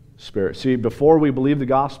 Spirit. See, before we believed the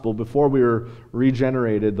gospel, before we were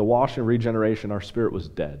regenerated, the washing and regeneration, our spirit was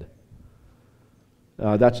dead.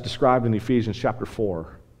 That's described in Ephesians chapter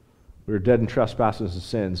 4. We were dead in trespasses and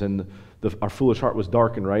sins, and our foolish heart was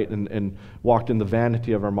darkened, right? And walked in the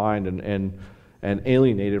vanity of our mind and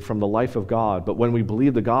alienated from the life of God. But when we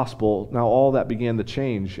believed the gospel, now all that began to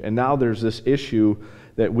change. And now there's this issue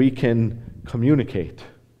that we can communicate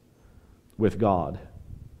with God.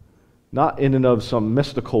 not in and of some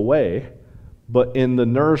mystical way, but in the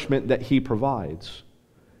nourishment that He provides.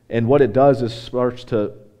 And what it does is starts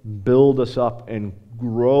to build us up and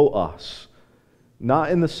grow us,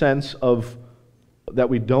 not in the sense of that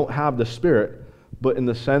we don't have the Spirit, but in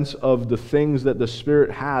the sense of the things that the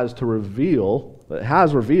Spirit has to reveal, that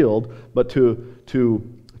has revealed, but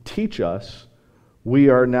to teach us, we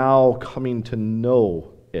are now coming to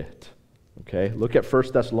know it. Okay? Look at 1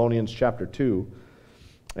 Thessalonians chapter 2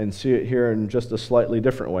 and see it here in just a slightly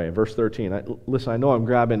different way. Verse 13. Listen, I know I'm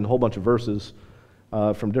grabbing a whole bunch of verses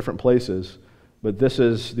from different places, but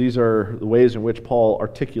these are the ways in which Paul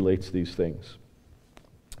articulates these things.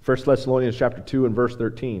 1 Thessalonians chapter 2 and verse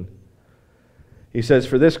 13. He says,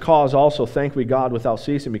 "For this cause also thank we God without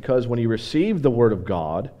ceasing, because when ye received the word of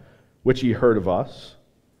God, which ye heard of us,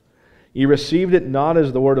 ye received it not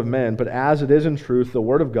as the word of men, but as it is in truth the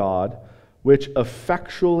word of God, which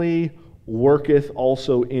effectually worketh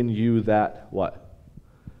also in you that," what?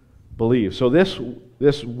 Believe. So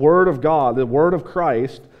this word of God, the word of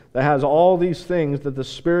Christ, that has all these things that the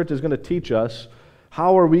Spirit is going to teach us,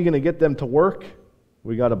 how are we going to get them to work?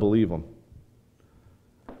 We got to believe them.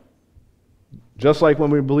 Just like when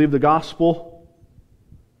we believe the gospel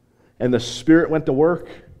and the Spirit went to work,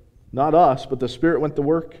 not us, but the Spirit went to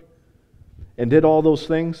work and did all those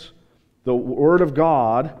things, the Word of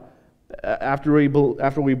God, after we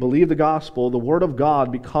believe the gospel, the Word of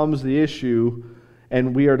God becomes the issue,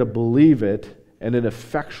 and we are to believe it, and it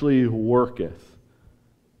effectually worketh.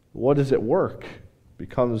 What does it work?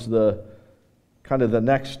 Becomes the kind of the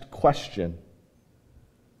next question.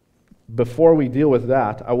 Before we deal with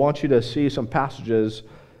that, I want you to see some passages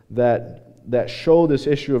that show this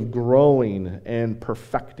issue of growing and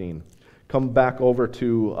perfecting. Come back over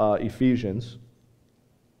to Ephesians.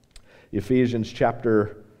 Ephesians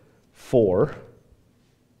chapter 4.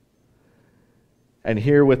 And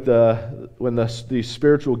here when the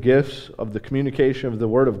spiritual gifts of the communication of the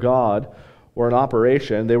Word of God were in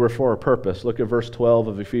operation, they were for a purpose. Look at verse 12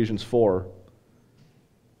 of Ephesians 4.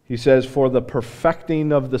 He says, "For the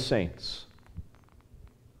perfecting of the saints."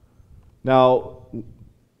 Now,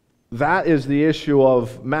 that is the issue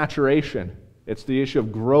of maturation. It's the issue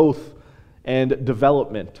of growth and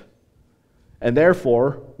development. And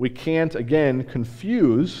therefore, we can't, again,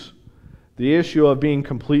 confuse the issue of being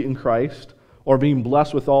complete in Christ or being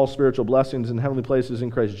blessed with all spiritual blessings in heavenly places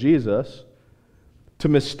in Christ Jesus to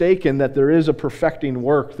mistaken that there is a perfecting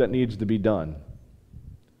work that needs to be done.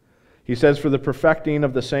 He says, "For the perfecting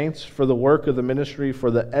of the saints, for the work of the ministry, for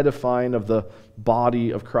the edifying of the body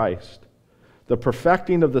of Christ." The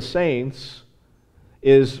perfecting of the saints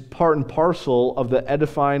is part and parcel of the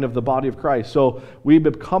edifying of the body of Christ. So we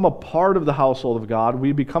become a part of the household of God.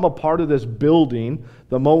 We become a part of this building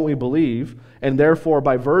the moment we believe, and therefore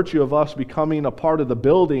by virtue of us becoming a part of the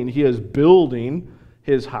building, He is building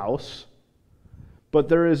His house. But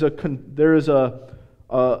there is a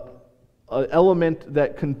element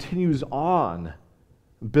that continues on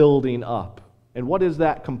building up. And what is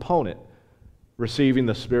that component? Receiving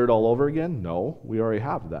the Spirit all over again? No, we already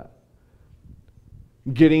have that.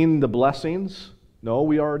 Getting the blessings? No,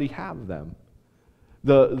 we already have them.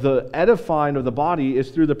 The edifying of the body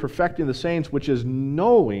is through the perfecting of the saints, which is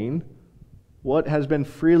knowing what has been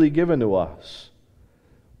freely given to us.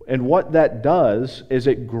 And what that does is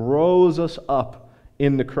it grows us up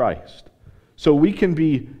into Christ. So we can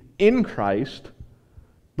be in Christ,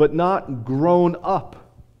 but not grown up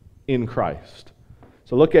in Christ.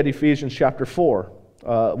 So look at Ephesians chapter 4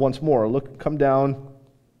 once more. Come down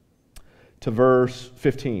to verse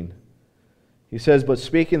 15. He says, "But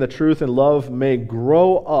speaking the truth in love may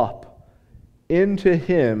grow up into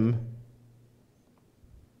Him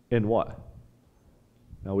in" what?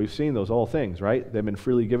 Now we've seen those all things, right? They've been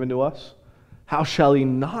freely given to us. How shall He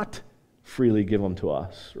not freely give them to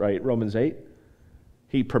us, right? Romans 8.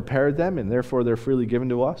 He prepared them, and therefore they're freely given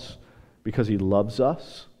to us because He loves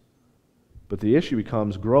us. But the issue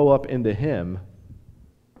becomes grow up into Him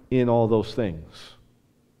in all those things.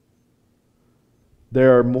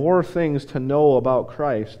 There are more things to know about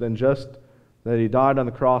Christ than just that He died on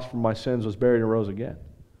the cross for my sins, was buried, and rose again.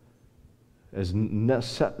 As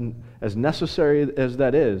necessary as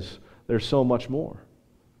that is, there's so much more.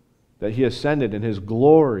 That He ascended in His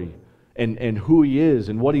glory, and who He is,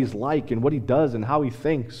 and what He's like, and what He does, and how He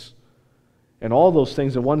thinks. And all those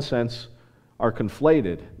things, in one sense, are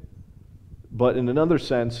conflated. But in another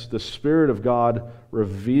sense, the Spirit of God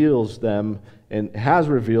reveals them, and has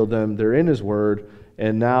revealed them. They're in His Word,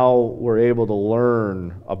 and now we're able to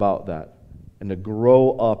learn about that, and to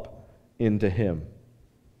grow up into Him,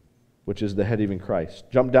 which is the head, even Christ.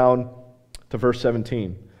 Jump down to verse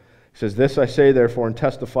 17. He says, "This I say therefore and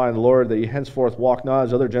testify in the Lord, that ye henceforth walk not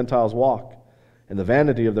as other Gentiles walk, in the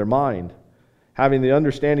vanity of their mind, having the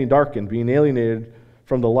understanding darkened, being alienated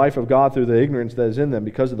from the life of God through the ignorance that is in them,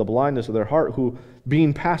 because of the blindness of their heart, who,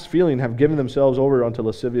 being past feeling, have given themselves over unto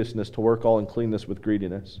lasciviousness, to work all uncleanness with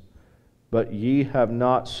greediness. But ye have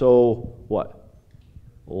not so," what?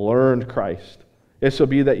 "Learned Christ. If so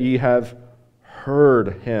be that ye have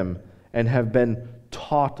heard him, and have been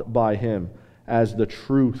taught by him, as the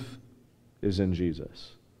truth is in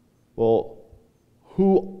Jesus." Well,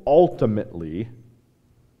 who ultimately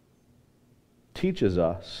teaches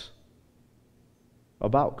us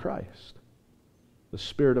about Christ? The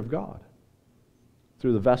Spirit of God,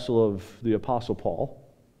 through the vessel of the Apostle Paul,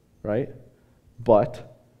 right?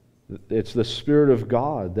 But it's the Spirit of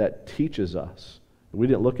God that teaches us. We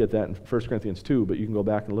didn't look at that in 1 Corinthians 2, but you can go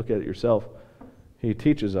back and look at it yourself. He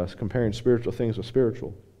teaches us, comparing spiritual things with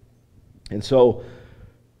spiritual. And so,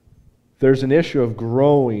 there's an issue of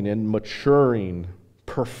growing and maturing,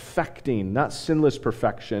 perfecting, not sinless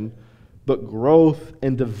perfection, but growth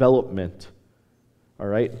and development. All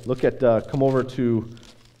right? Look at, come over to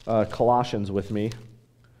Colossians with me.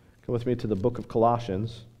 Come with me to the book of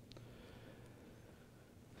Colossians.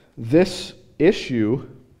 This issue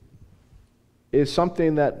is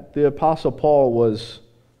something that the Apostle Paul was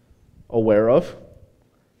aware of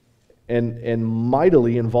and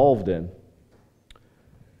mightily involved in.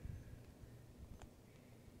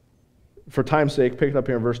 For time's sake, pick it up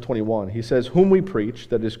here in verse 21. He says, "Whom we preach,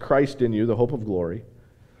 that is Christ in you, the hope of glory,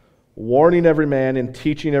 warning every man and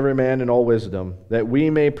teaching every man in all wisdom, that we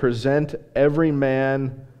may present every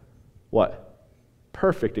man," what?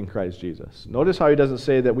 "Perfect in Christ Jesus." Notice how he doesn't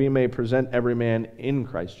say that we may present every man in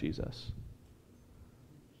Christ Jesus.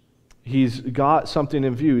 He's got something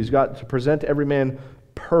in view. He's got to present every man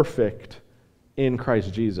perfect in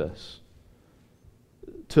Christ Jesus.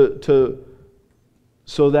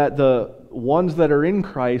 So that the ones that are in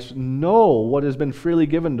Christ know what has been freely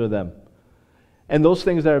given to them. And those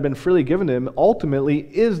things that have been freely given to him ultimately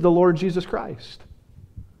is the Lord Jesus Christ.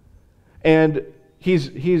 And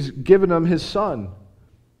he's given them his Son.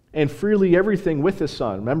 And freely everything with his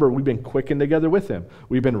Son. Remember, we've been quickened together with him.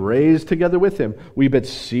 We've been raised together with him. We've been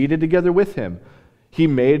seated together with him. He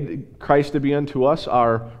made Christ to be unto us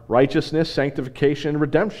our righteousness, sanctification, and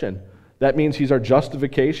redemption. That means he's our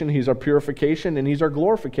justification, he's our purification, and he's our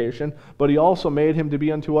glorification. But he also made him to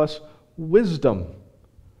be unto us wisdom.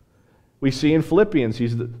 We see in Philippians,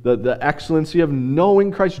 he's the excellency of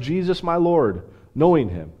knowing Christ Jesus my Lord, knowing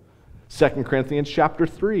him. 2 Corinthians chapter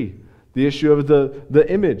 3, the issue of the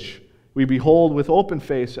image. We behold with open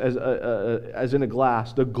face as in a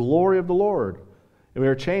glass the glory of the Lord. And we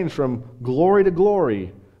are changed from glory to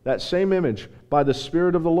glory, that same image, by the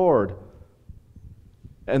Spirit of the Lord.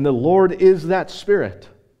 And the Lord is that Spirit.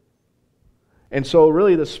 And so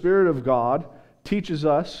really the Spirit of God teaches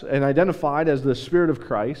us, and identified as the Spirit of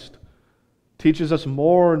Christ, teaches us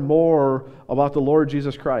more and more about the Lord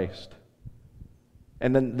Jesus Christ.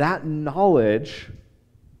 And then that knowledge,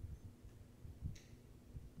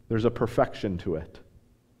 there's a perfection to it.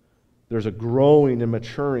 There's a growing and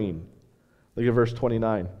maturing. Look at verse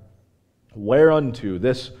 29. "Whereunto,"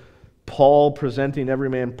 this Paul presenting every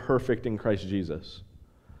man perfect in Christ Jesus,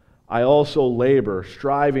 "I also labor,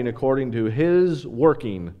 striving according to his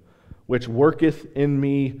working, which worketh in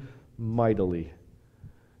me mightily."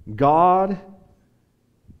 God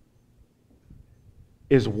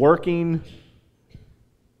is working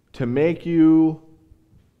to make you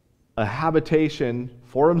a habitation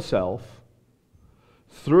for himself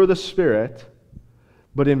through the Spirit,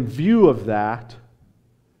 but in view of that,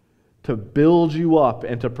 to build you up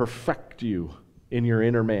and to perfect you in your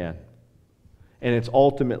inner man. And it's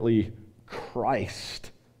ultimately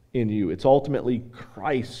Christ in you. It's ultimately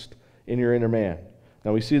Christ in your inner man.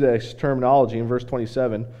 Now we see this terminology in verse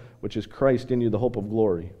 27, which is Christ in you, the hope of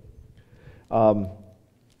glory.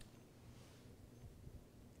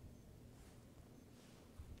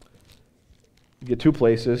 You get two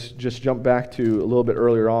places. Just jump back to a little bit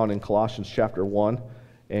earlier on in Colossians chapter 1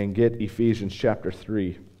 and get Ephesians chapter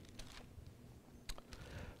 3.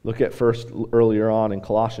 Look at first earlier on in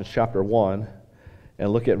Colossians chapter 1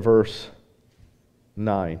 and look at verse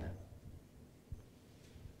 9.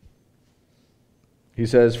 He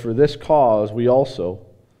says, "For this cause we also,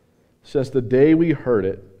 since the day we heard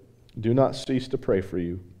it, do not cease to pray for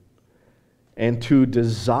you, and to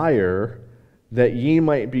desire that ye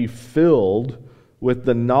might be filled with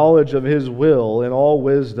the knowledge of his will in all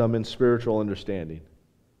wisdom and spiritual understanding."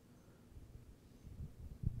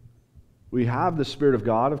 We have the Spirit of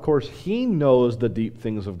God. Of course, he knows the deep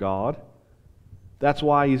things of God. That's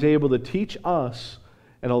why he's able to teach us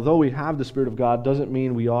And although we have the Spirit of God, doesn't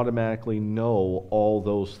mean we automatically know all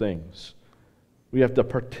those things. We have to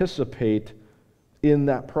participate in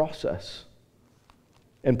that process.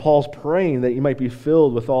 And Paul's praying that you might be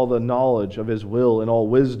filled with all the knowledge of His will and all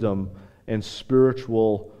wisdom and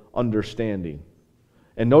spiritual understanding.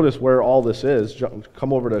 And notice where all this is.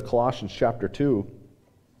 Come over to Colossians chapter 2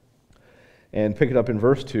 and pick it up in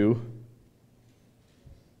verse 2.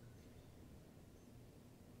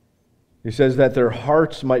 He says that their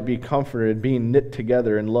hearts might be comforted, being knit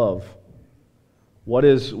together in love.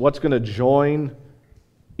 What's going to join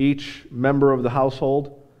each member of the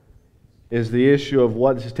household is the issue of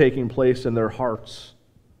what is taking place in their hearts.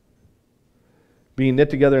 Being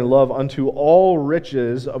knit together in love unto all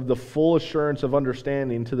riches of the full assurance of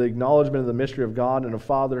understanding, to the acknowledgement of the mystery of God and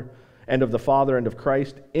of the Father and of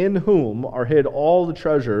Christ, in whom are hid all the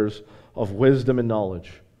treasures of wisdom and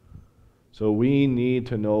knowledge. So we need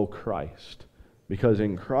to know Christ, because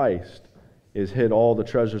in Christ is hid all the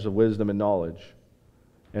treasures of wisdom and knowledge.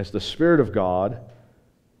 And it's the Spirit of God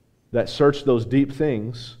that searched those deep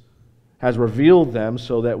things, has revealed them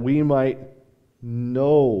so that we might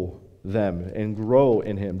know them and grow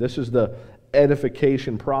in Him. This is the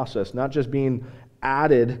edification process, not just being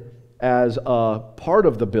added as a part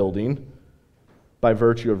of the building by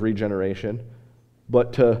virtue of regeneration,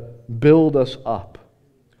 but to build us up.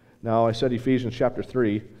 Now, I said Ephesians chapter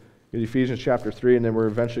 3. Ephesians chapter 3, and then we're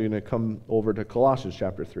eventually going to come over to Colossians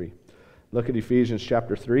chapter 3. Look at Ephesians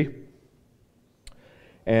chapter 3,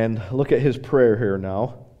 and look at his prayer here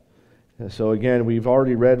now. And so again, we've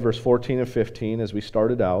already read verse 14 and 15 as we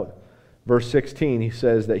started out. Verse 16, he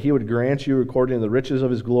says that He would grant you, according to the riches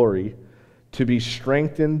of His glory, to be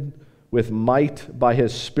strengthened with might by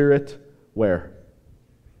His Spirit. Where?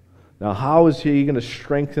 Now, how is He going to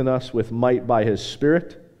strengthen us with might by His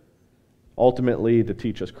Spirit? Ultimately, to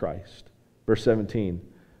teach us Christ. Verse 17,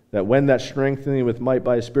 that when that strengthening with might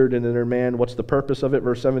by His Spirit in the inner man, what's the purpose of it?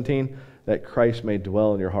 Verse 17, that Christ may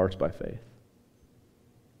dwell in your hearts by faith.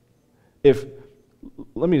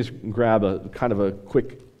 Let me just grab a kind of a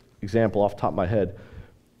quick example off the top of my head.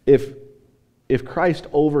 If Christ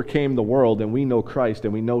overcame the world, and we know Christ,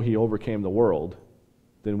 and we know He overcame the world,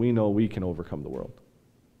 then we know we can overcome the world.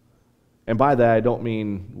 And by that, I don't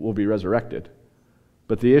mean we'll be resurrected.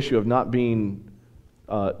 But the issue of not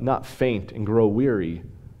faint and grow weary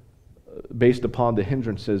based upon the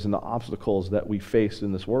hindrances and the obstacles that we face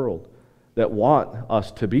in this world that want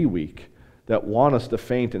us to be weak, that want us to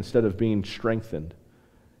faint instead of being strengthened.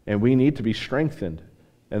 And we need to be strengthened.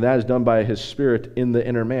 And that is done by His Spirit in the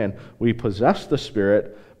inner man. We possess the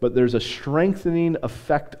Spirit, but there's a strengthening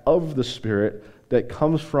effect of the Spirit that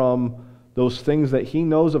comes from those things that He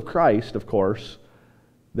knows of Christ, of course,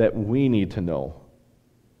 that we need to know.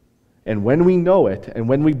 And when we know it, and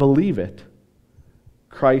when we believe it,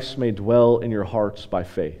 Christ may dwell in your hearts by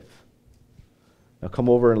faith. Now come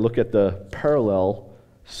over and look at the parallel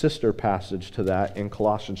sister passage to that in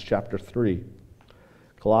Colossians chapter 3.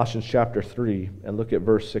 Colossians chapter 3, and look at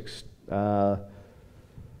verse 6.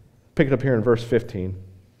 Pick it up here in verse 15.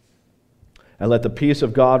 And let the peace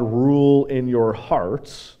of God rule in your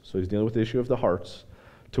hearts. So he's dealing with the issue of the hearts.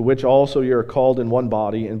 To which also you are called in one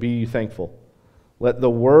body, and be ye thankful. Let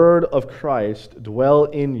the word of Christ dwell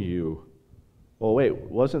in you. Well, wait,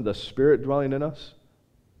 wasn't the Spirit dwelling in us?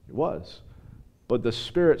 It was. But the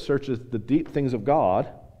Spirit searches the deep things of God,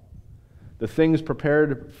 the things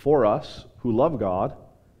prepared for us who love God,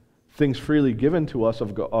 things freely given to us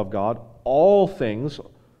of God, all things,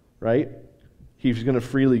 right, He's going to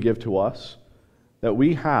freely give to us, that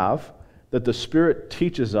we have, that the Spirit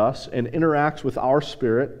teaches us and interacts with our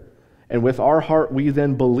spirit, and with our heart we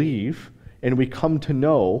then believe, and we come to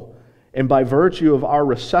know, and by virtue of our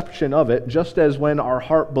reception of it, just as when our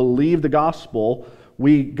heart believed the gospel,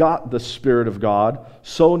 we got the Spirit of God,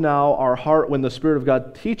 so now our heart, when the Spirit of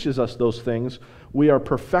God teaches us those things, we are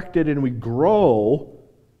perfected and we grow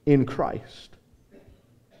in Christ,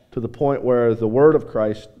 to the point where the word of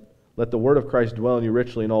Christ, let the word of Christ dwell in you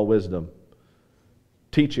richly in all wisdom,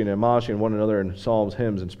 teaching and admonishing one another in psalms,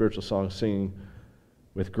 hymns, and spiritual songs, singing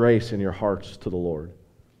with grace in your hearts to the Lord.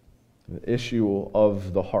 The issue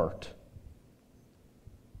of the heart.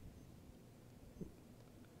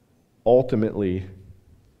 Ultimately,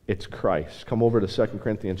 it's Christ. Come over to 2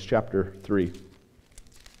 Corinthians chapter 3.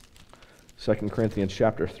 2 Corinthians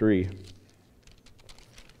chapter 3.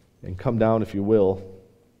 And come down, if you will.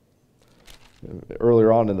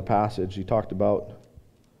 Earlier on in the passage, he talked about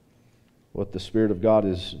what the Spirit of God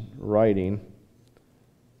is writing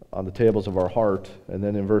on the tables of our heart. And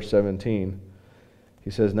then in verse 17, he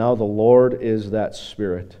says, now the Lord is that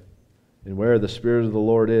Spirit. And where the Spirit of the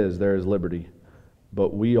Lord is, there is liberty.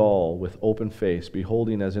 But we all, with open face,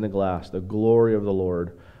 beholding as in a glass the glory of the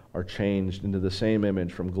Lord, are changed into the same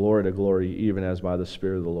image from glory to glory, even as by the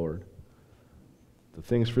Spirit of the Lord. The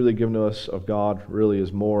things freely given to us of God really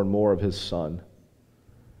is more and more of His Son.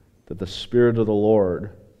 That the Spirit of the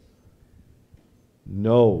Lord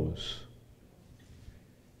knows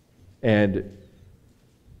and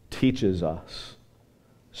teaches us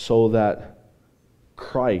so that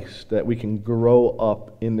Christ, that we can grow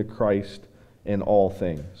up into Christ in all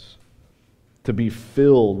things, to be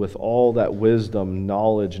filled with all that wisdom,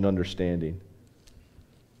 knowledge, and understanding.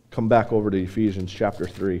 Come back over to Ephesians chapter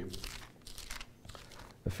 3.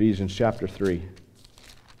 Ephesians chapter 3.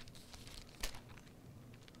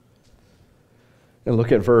 And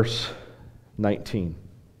look at verse 19.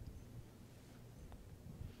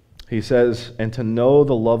 He says, "And to know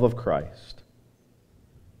the love of Christ,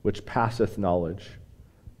 which passeth knowledge,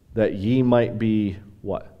 that ye might be,"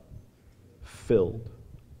 what? Filled.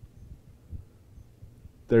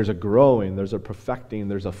 There's a growing, there's a perfecting,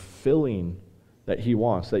 there's a filling that He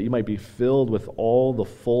wants, that you might be filled with all the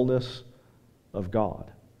fullness of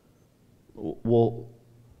God. Well,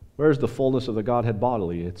 where's the fullness of the Godhead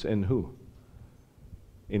bodily? It's in who?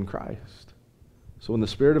 In Christ. So when the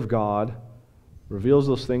Spirit of God reveals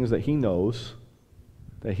those things that He knows,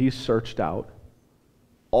 that He's searched out,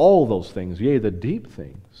 all those things, yea, the deep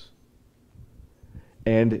things,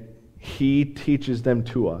 and He teaches them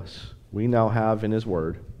to us, we now have in His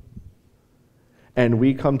Word, and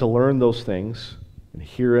we come to learn those things and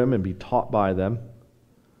hear Him and be taught by them,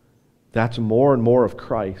 that's more and more of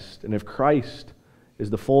Christ. And if Christ is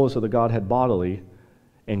the fullness of the Godhead bodily,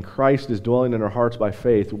 and Christ is dwelling in our hearts by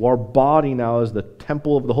faith, our body now is the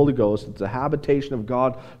temple of the Holy Ghost. It's a habitation of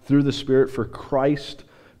God through the Spirit for Christ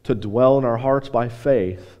to dwell in our hearts by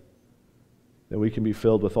faith, then we can be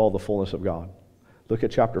filled with all the fullness of God. Look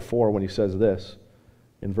at chapter 4 when he says this.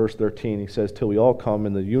 In verse 13, he says, "Till we all come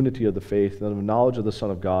in the unity of the faith and of the knowledge of the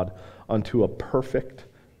Son of God unto a perfect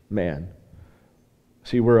man."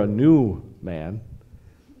 See, we're a new man.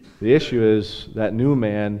 The issue is that new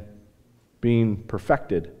man being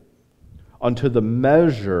perfected unto the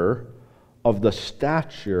measure of the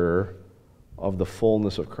stature of the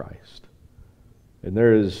fullness of Christ. And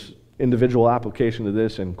there is individual application to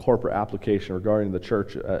this and corporate application regarding the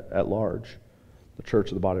church at large, the church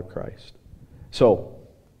of the body of Christ. So,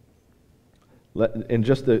 in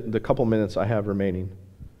just the couple minutes I have remaining,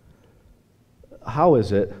 how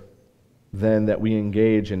is it then that we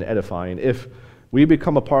engage in edifying? If we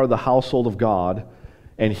become a part of the household of God,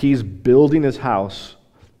 and He's building His house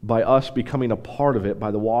by us becoming a part of it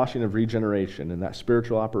by the washing of regeneration and that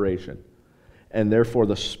spiritual operation, and therefore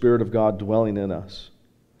the Spirit of God dwelling in us.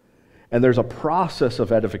 And there's a process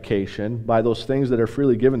of edification by those things that are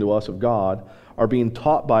freely given to us of God, are being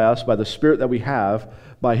taught by us by the Spirit that we have,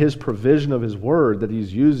 by His provision of His Word that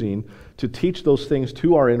He's using to teach those things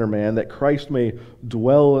to our inner man, that Christ may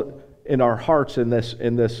dwell in our hearts in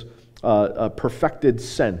this perfected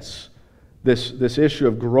sense. This issue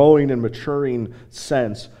of growing and maturing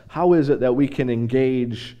sense. How is it that we can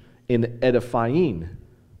engage in edifying?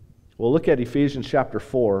 Well, look at Ephesians chapter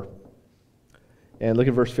 4, and look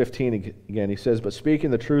at verse 15 again. He says, "But speaking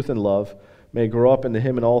the truth in love, may grow up into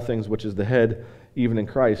Him in all things, which is the head, even in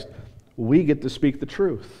Christ." We get to speak the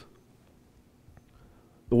truth.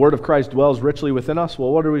 The Word of Christ dwells richly within us.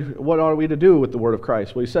 Well, what are we to do with the Word of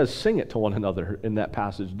Christ? Well, he says, sing it to one another in that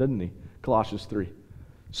passage, didn't he? Colossians 3.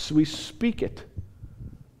 So we speak it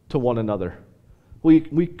to one another. We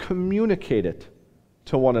communicate it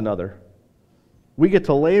to one another. We get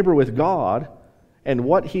to labor with God and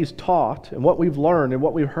what He's taught and what we've learned and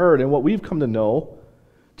what we've heard and what we've come to know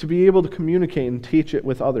to be able to communicate and teach it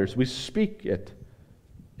with others. We speak it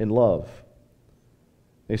in love.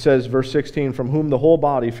 He says, verse 16, "From whom the whole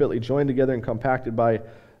body fitly joined together and compacted by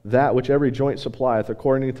that which every joint supplieth,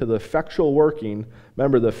 according to the effectual working,"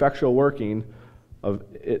 remember the effectual working of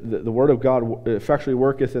it, the Word of God effectually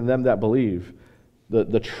worketh in them that believe.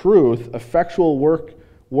 The truth, effectual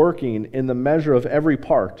working in the measure of every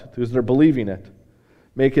part, because they're believing it,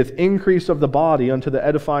 maketh increase of the body unto the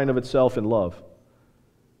edifying of itself in love.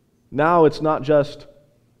 Now it's not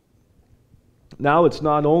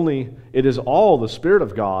only, it is all the Spirit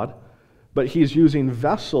of God, but He's using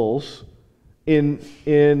vessels in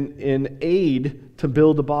aid to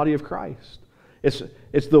build the body of Christ.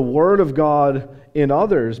 It's the Word of God in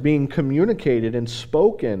others being communicated and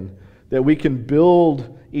spoken that we can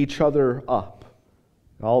build each other up.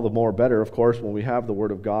 All the more better, of course, when we have the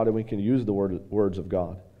Word of God and we can use the words of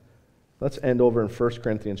God. Let's end over in 1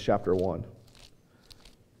 Corinthians chapter 1.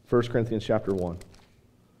 1 Corinthians chapter 1.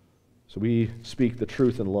 So we speak the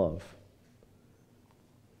truth in love.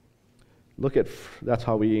 That's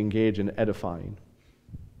how we engage in edifying.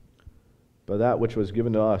 But that which was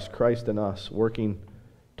given to us, Christ in us, working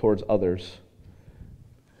towards others.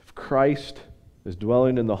 If Christ is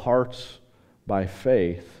dwelling in the hearts by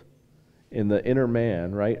faith, in the inner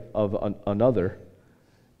man, right, of another,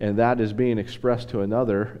 and that is being expressed to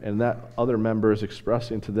another, and that other member is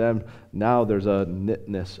expressing to them, now there's a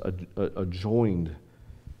knitness, a joined,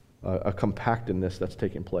 a compactedness that's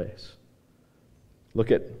taking place. Look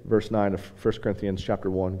at verse 9 of 1 Corinthians chapter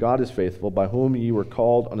 1. God is faithful, by whom ye were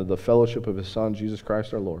called unto the fellowship of his Son, Jesus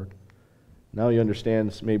Christ our Lord. Now you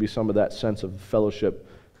understand maybe some of that sense of fellowship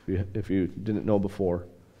if you didn't know before.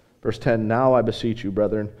 Verse 10, now I beseech you,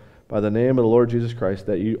 brethren, by the name of the Lord Jesus Christ,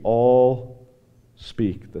 that ye all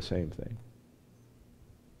speak the same thing.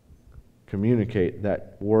 Communicate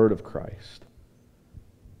that word of Christ.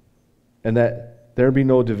 And that there be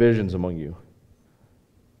no divisions among you,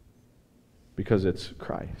 because it's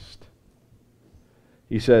Christ.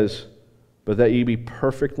 He says, but that ye be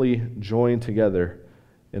perfectly joined together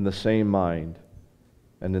in the same mind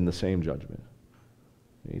and in the same judgment.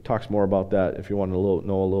 He talks more about that if you want to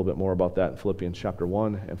know a little bit more about that in Philippians chapter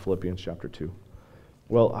 1 and Philippians chapter 2.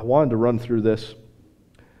 Well, I wanted to run through this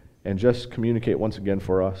and just communicate once again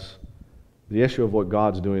for us the issue of what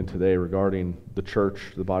God's doing today regarding the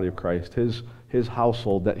church, the body of Christ. His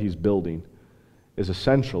household that he's building is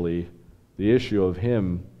essentially the issue of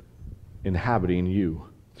him inhabiting you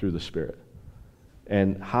through the Spirit.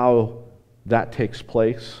 And how that takes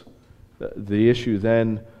place, the issue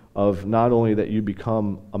then of not only that you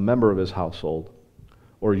become a member of his household,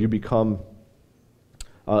 or you become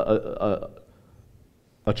a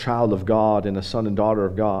child of God and a son and daughter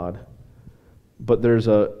of God, but there's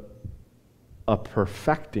a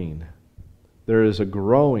perfecting, there is a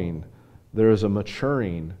growing, there is a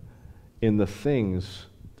maturing in the things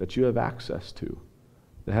that you have access to,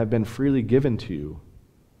 that have been freely given to you.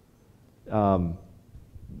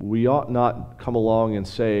 We ought not come along and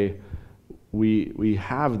say we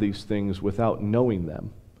have these things without knowing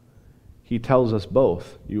them. He tells us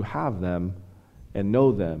both. You have them and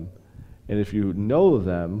know them. And if you know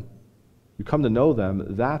them, you come to know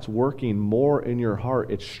them, that's working more in your heart.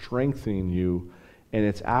 It's strengthening you, and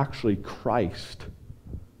it's actually Christ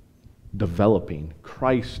developing,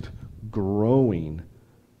 Christ growing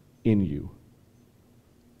in you.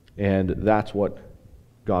 And that's what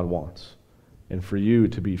God wants. And for you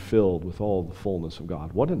to be filled with all the fullness of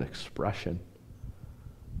God. What an expression.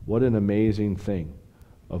 What an amazing thing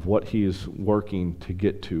of what he is working to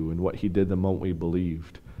get to and what he did the moment we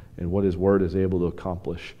believed and what his word is able to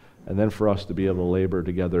accomplish. And then for us to be able to labor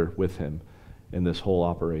together with him in this whole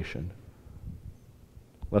operation.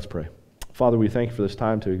 Let's pray. Father, we thank you for this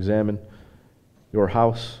time to examine your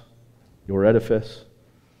house, your edifice,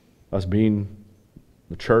 us being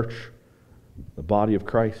the church, the body of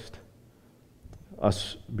Christ,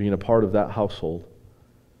 us being a part of that household,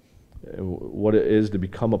 what it is to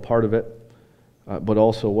become a part of it, but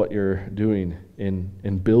also what you're doing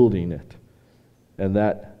in building it, and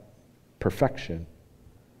that perfection,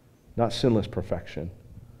 not sinless perfection,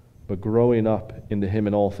 but growing up into him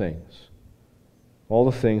in all things. All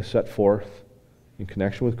the things set forth in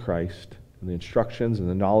connection with Christ, and the instructions and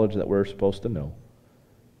the knowledge that we're supposed to know,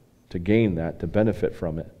 to gain that, to benefit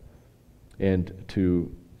from it, and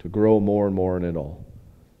to grow more and more in it all.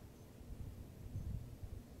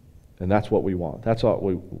 And that's what we want. That's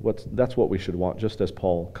what we should want, just as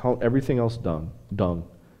Paul. Count everything else dung,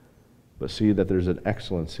 but see that there's an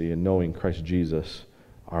excellency in knowing Christ Jesus,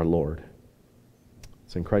 our Lord.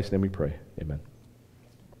 It's in Christ's name we pray. Amen.